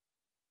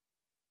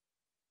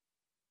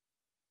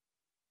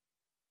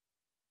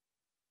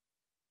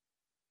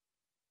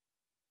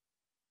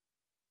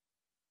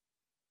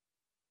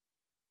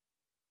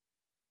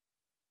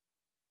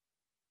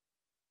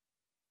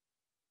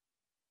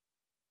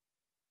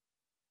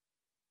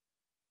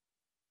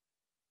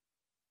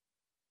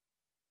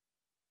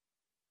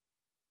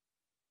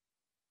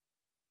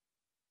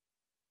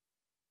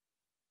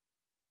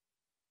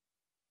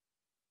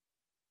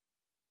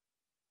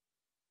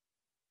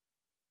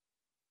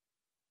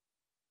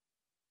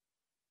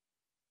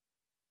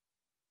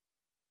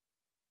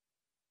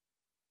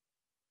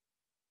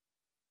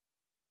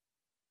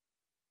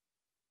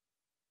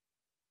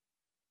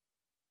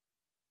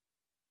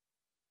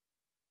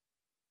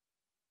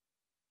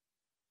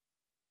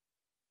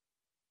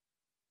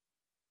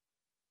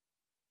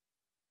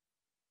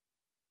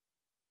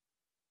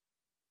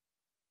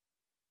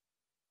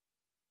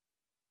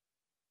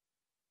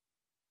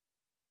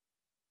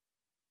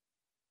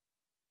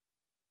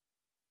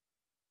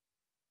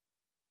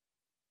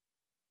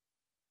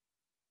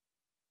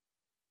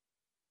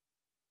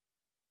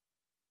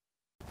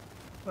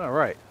 All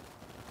right.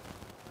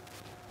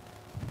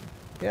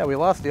 Yeah, we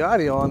lost the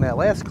audio on that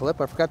last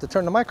clip. I forgot to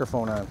turn the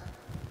microphone on.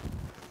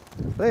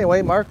 But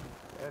anyway, Mark.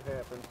 That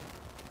happened.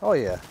 Oh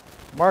yeah.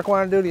 Mark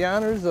wanted to do the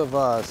honors of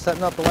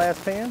setting up the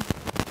last pan.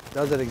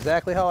 Does it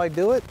exactly how I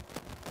do it.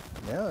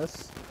 Yeah,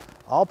 that's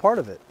all part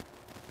of it.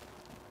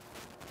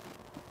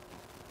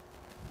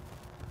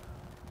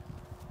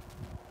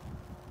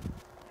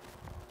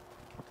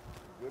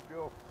 Good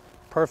go.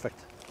 Perfect.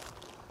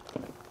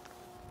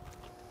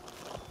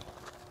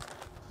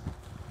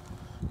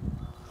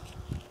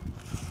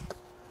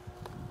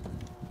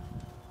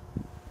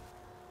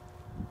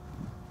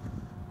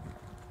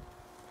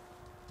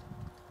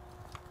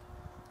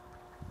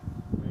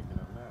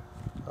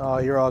 Oh,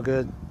 you're all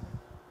good.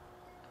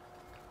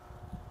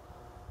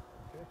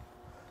 Okay.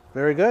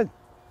 Very good.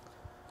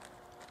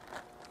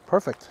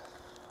 Perfect.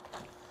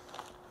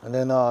 And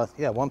then,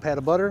 yeah, 1 pat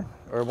of butter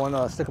or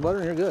 1 stick of butter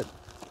and you're good.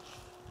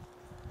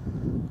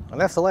 And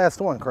that's the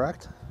last one,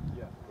 correct?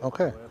 Yeah.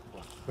 Okay.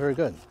 Very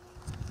good.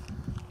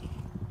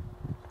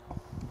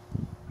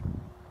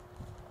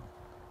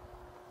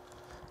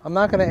 I'm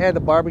not going to add the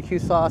barbecue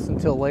sauce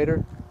until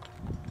later.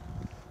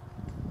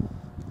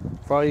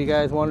 For all you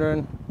guys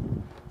wondering,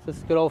 it's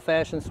just good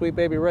old-fashioned Sweet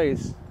Baby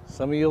Ray's.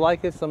 Some of you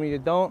like it, some of you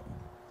don't.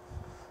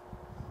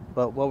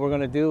 But what we're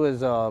going to do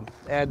is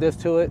add this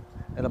to it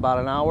in about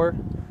an hour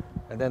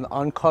and then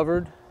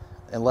uncovered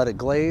and let it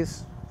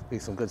glaze. Be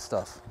some good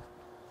stuff.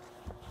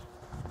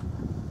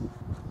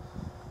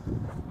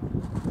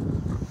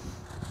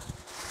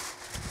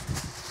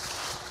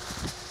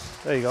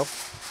 There you go.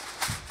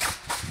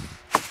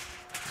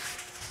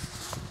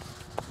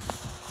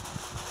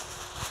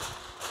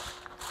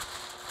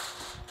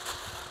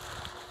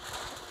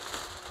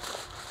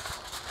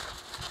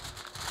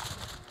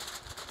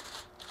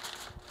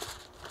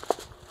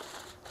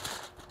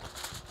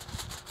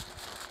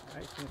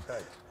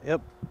 tight.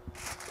 Yep.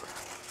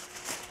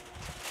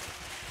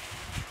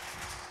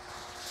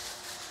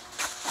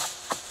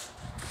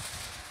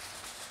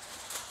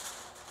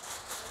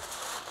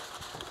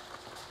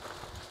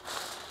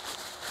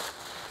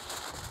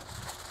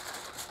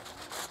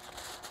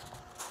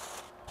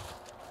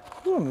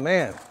 Oh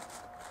man,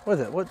 what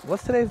is it?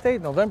 What's today's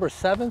date? November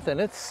 7th, and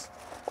it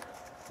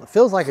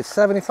feels like it's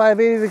 75,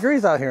 80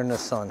 degrees out here in the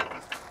sun.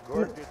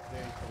 Gorgeous day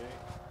today.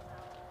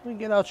 Let me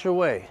get out your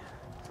way.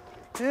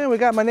 And we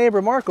got my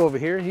neighbor Mark over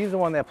here. He's the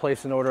one that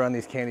placed an order on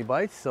these candy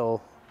bites, so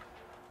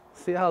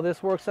see how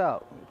this works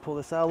out. Pull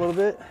this out a little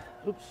bit.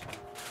 Oops.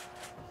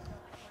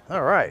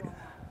 All right.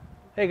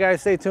 Hey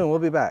guys, stay tuned. We'll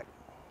be back.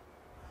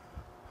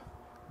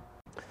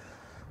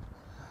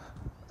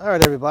 All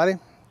right, everybody.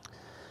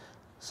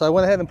 So I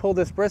went ahead and pulled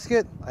this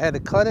brisket. I had to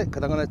cut it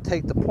because I'm going to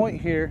take the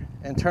point here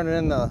and turn it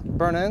into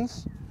burnt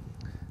ends.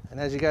 And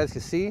as you guys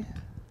can see,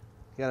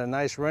 got a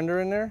nice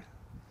render in there.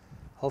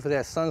 Hopefully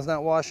that sun's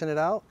not washing it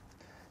out.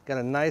 Got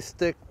a nice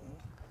thick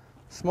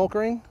smoke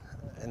ring.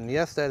 And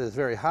yes, that is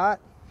very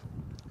hot.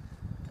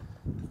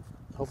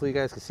 Hopefully you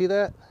guys can see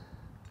that.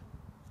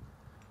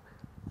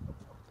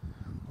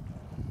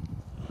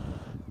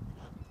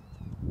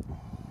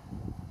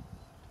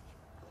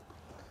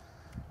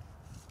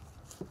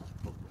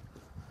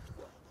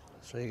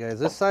 Show you guys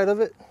this side of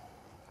it.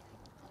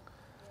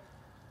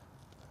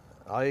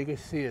 All you can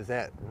see is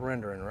that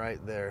rendering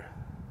right there.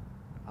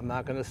 I'm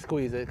not gonna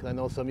squeeze it because I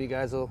know some of you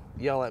guys will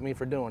yell at me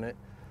for doing it.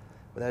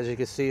 But as you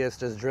can see, it's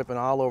just dripping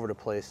all over the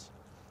place.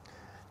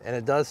 And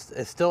it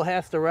still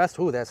has to rest.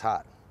 Ooh, that's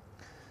hot.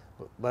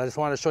 But I just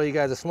wanted to show you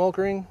guys the smoke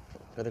ring.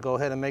 Gonna go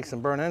ahead and make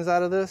some burnt ends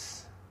out of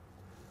this.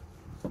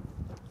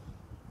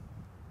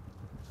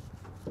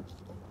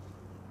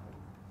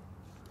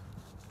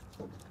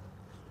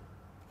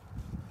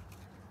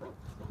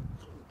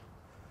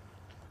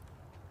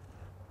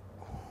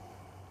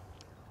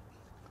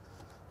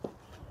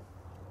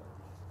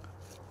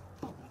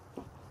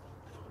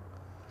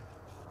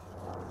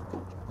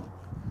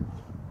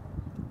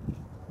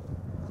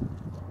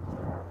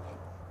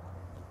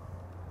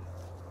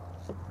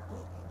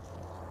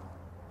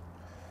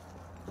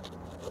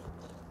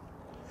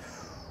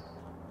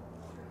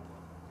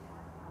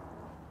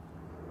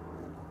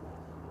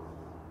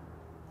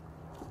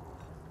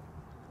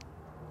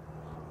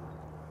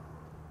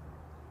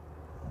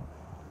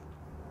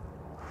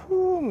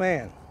 Oh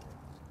man.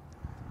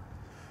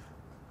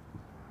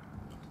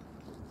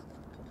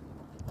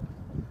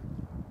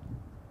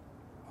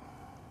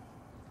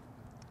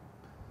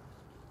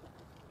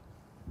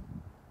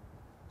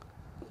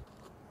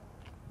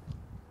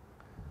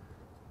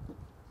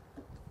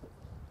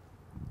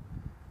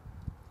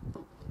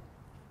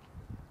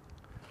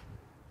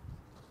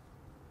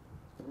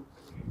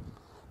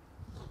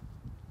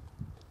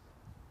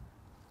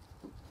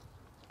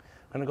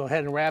 I'm gonna go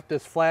ahead and wrap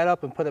this flat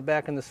up and put it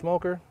back in the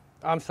smoker.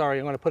 I'm sorry,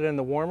 I'm gonna put it in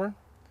the warmer,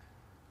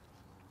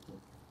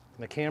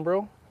 in the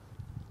Cambro.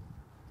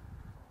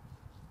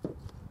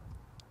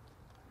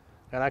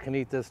 And I can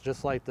eat this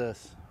just like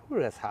this. Ooh,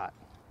 that's hot.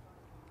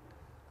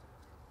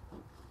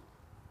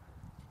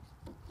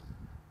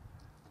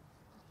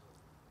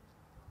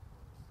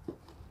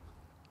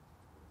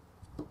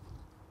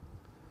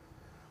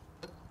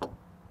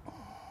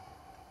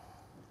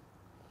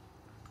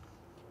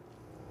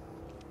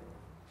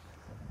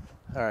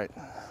 All right,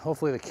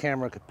 hopefully the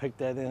camera could pick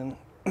that in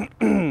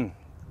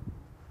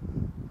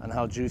on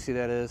how juicy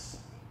that is.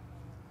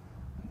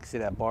 You can see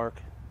that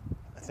bark.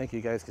 I think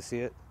you guys can see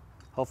it.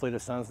 Hopefully the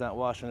sun's not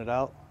washing it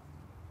out.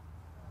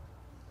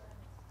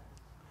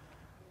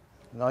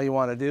 And all you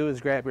want to do is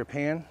grab your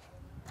pan.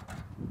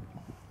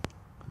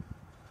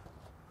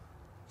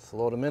 Just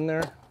load them in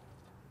there.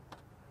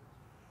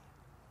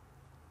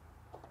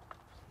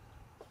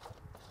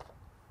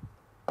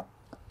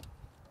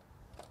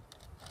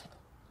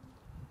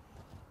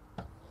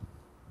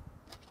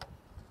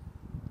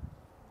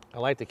 I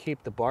like to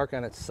keep the bark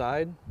on its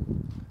side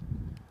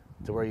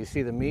to where you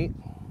see the meat.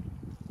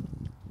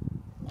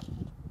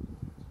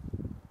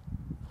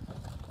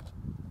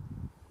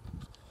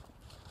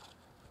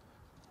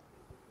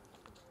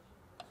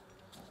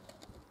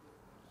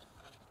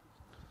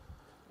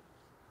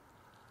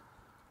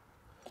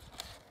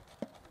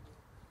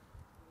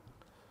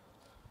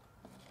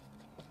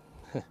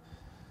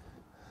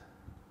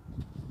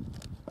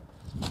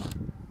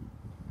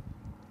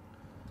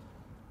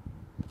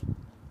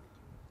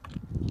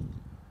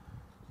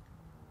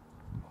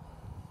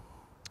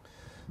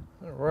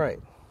 All right,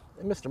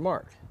 and Mr.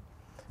 Mark,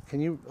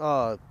 can you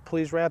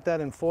please wrap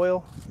that in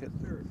foil? Yes,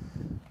 sir.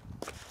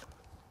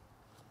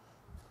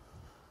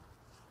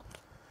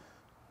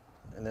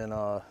 And then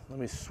let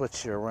me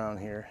switch you around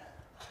here.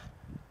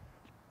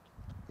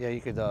 Yeah,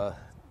 you could,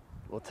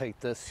 we'll take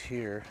this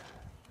here,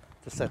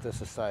 just set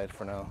this aside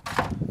for now.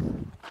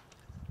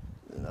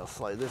 And I'll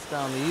slide this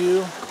down to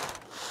you.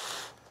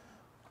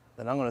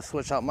 Then I'm gonna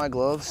switch out my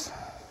gloves.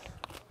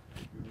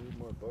 You need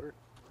more butter?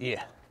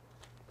 Yeah.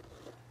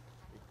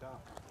 Big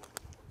top.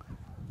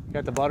 You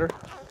got the butter?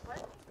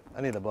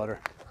 I need the butter.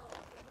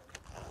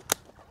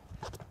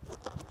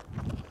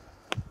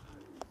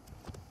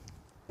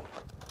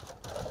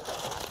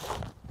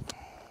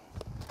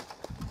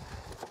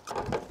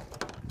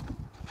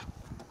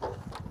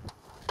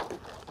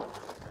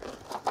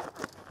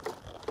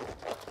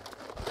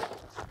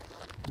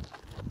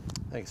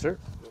 Thanks, sir.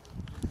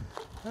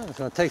 I'm just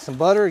going to take some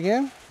butter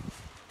again.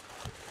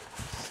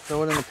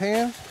 Throw it in the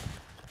pan.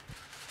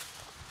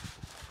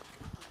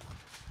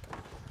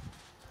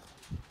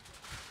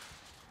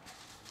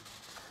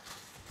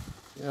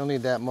 You don't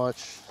need that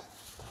much.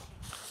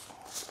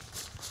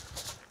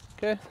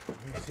 Okay,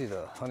 let me see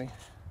the honey.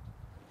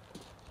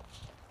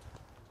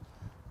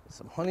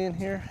 Some honey in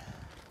here.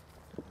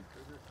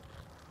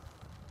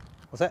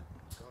 What's that?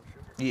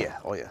 Yeah,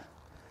 oh yeah.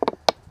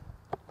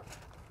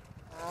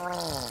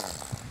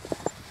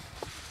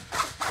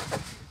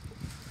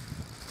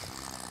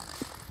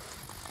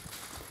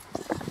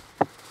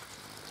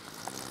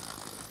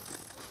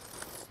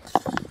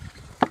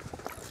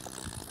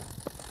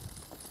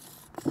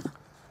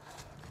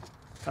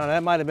 Oh,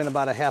 that might have been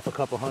about a half a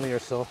cup of honey or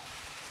so.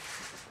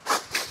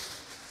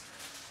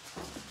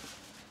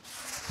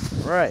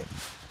 All right,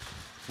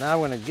 now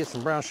we're gonna get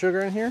some brown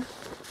sugar in here.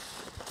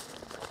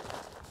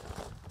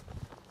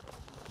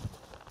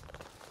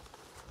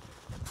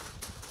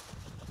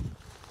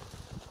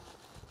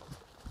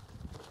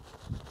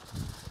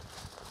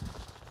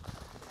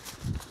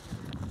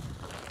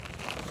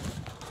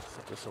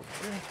 Set this over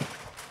here.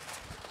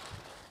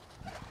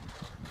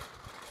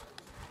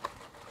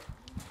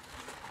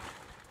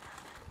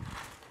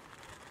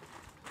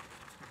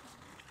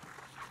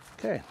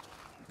 Okay,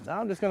 now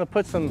I'm just gonna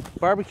put some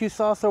barbecue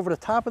sauce over the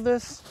top of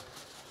this,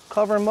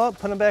 cover them up,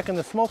 put them back in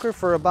the smoker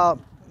for about,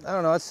 I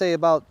don't know, I'd say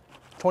about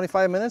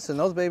 25 minutes, and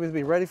those babies will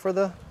be ready for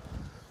the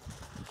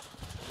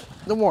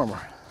warmer.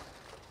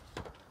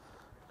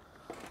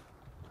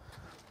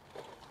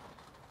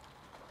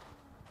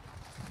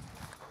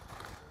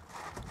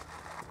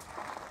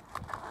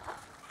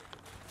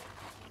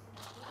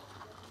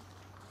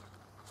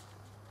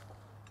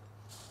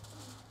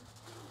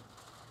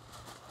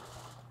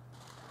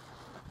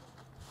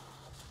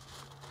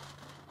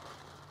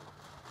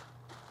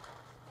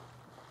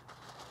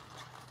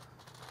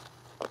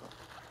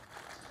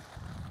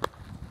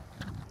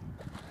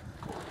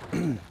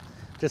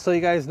 Just so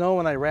you guys know,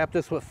 when I wrap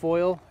this with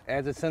foil,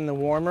 as it's in the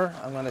warmer,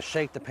 I'm gonna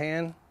shake the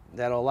pan.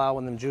 That'll allow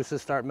when the juices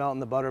start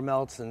melting, the butter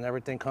melts and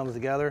everything comes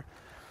together.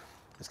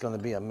 It's gonna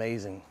be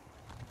amazing.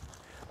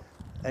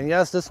 And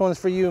yes, this one's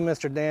for you,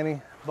 Mr.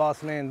 Danny,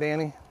 Boss Man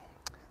Danny.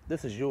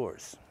 This is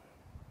yours.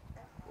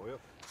 Oil?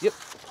 Yep.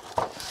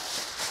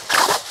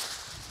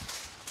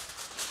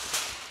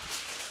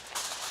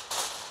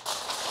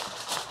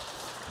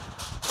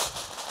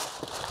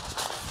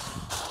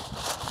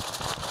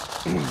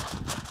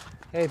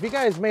 Hey, if you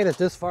guys made it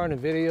this far in the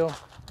video,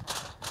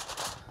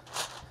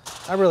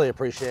 I really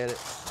appreciate it.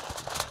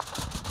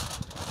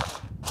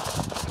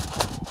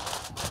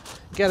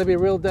 You gotta be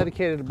real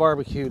dedicated to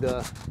barbecue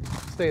to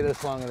stay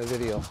this long in the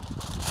video.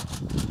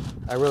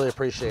 I really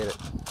appreciate it.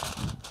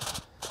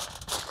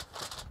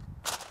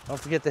 Don't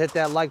forget to hit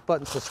that like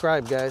button,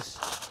 subscribe, guys.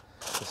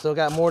 We still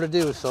got more to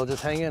do, so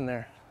just hang in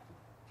there.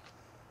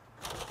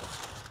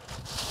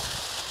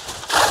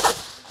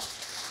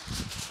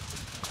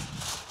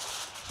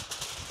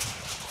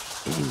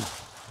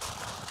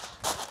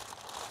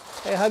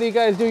 Hey, how do you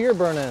guys do your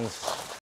burn-ins?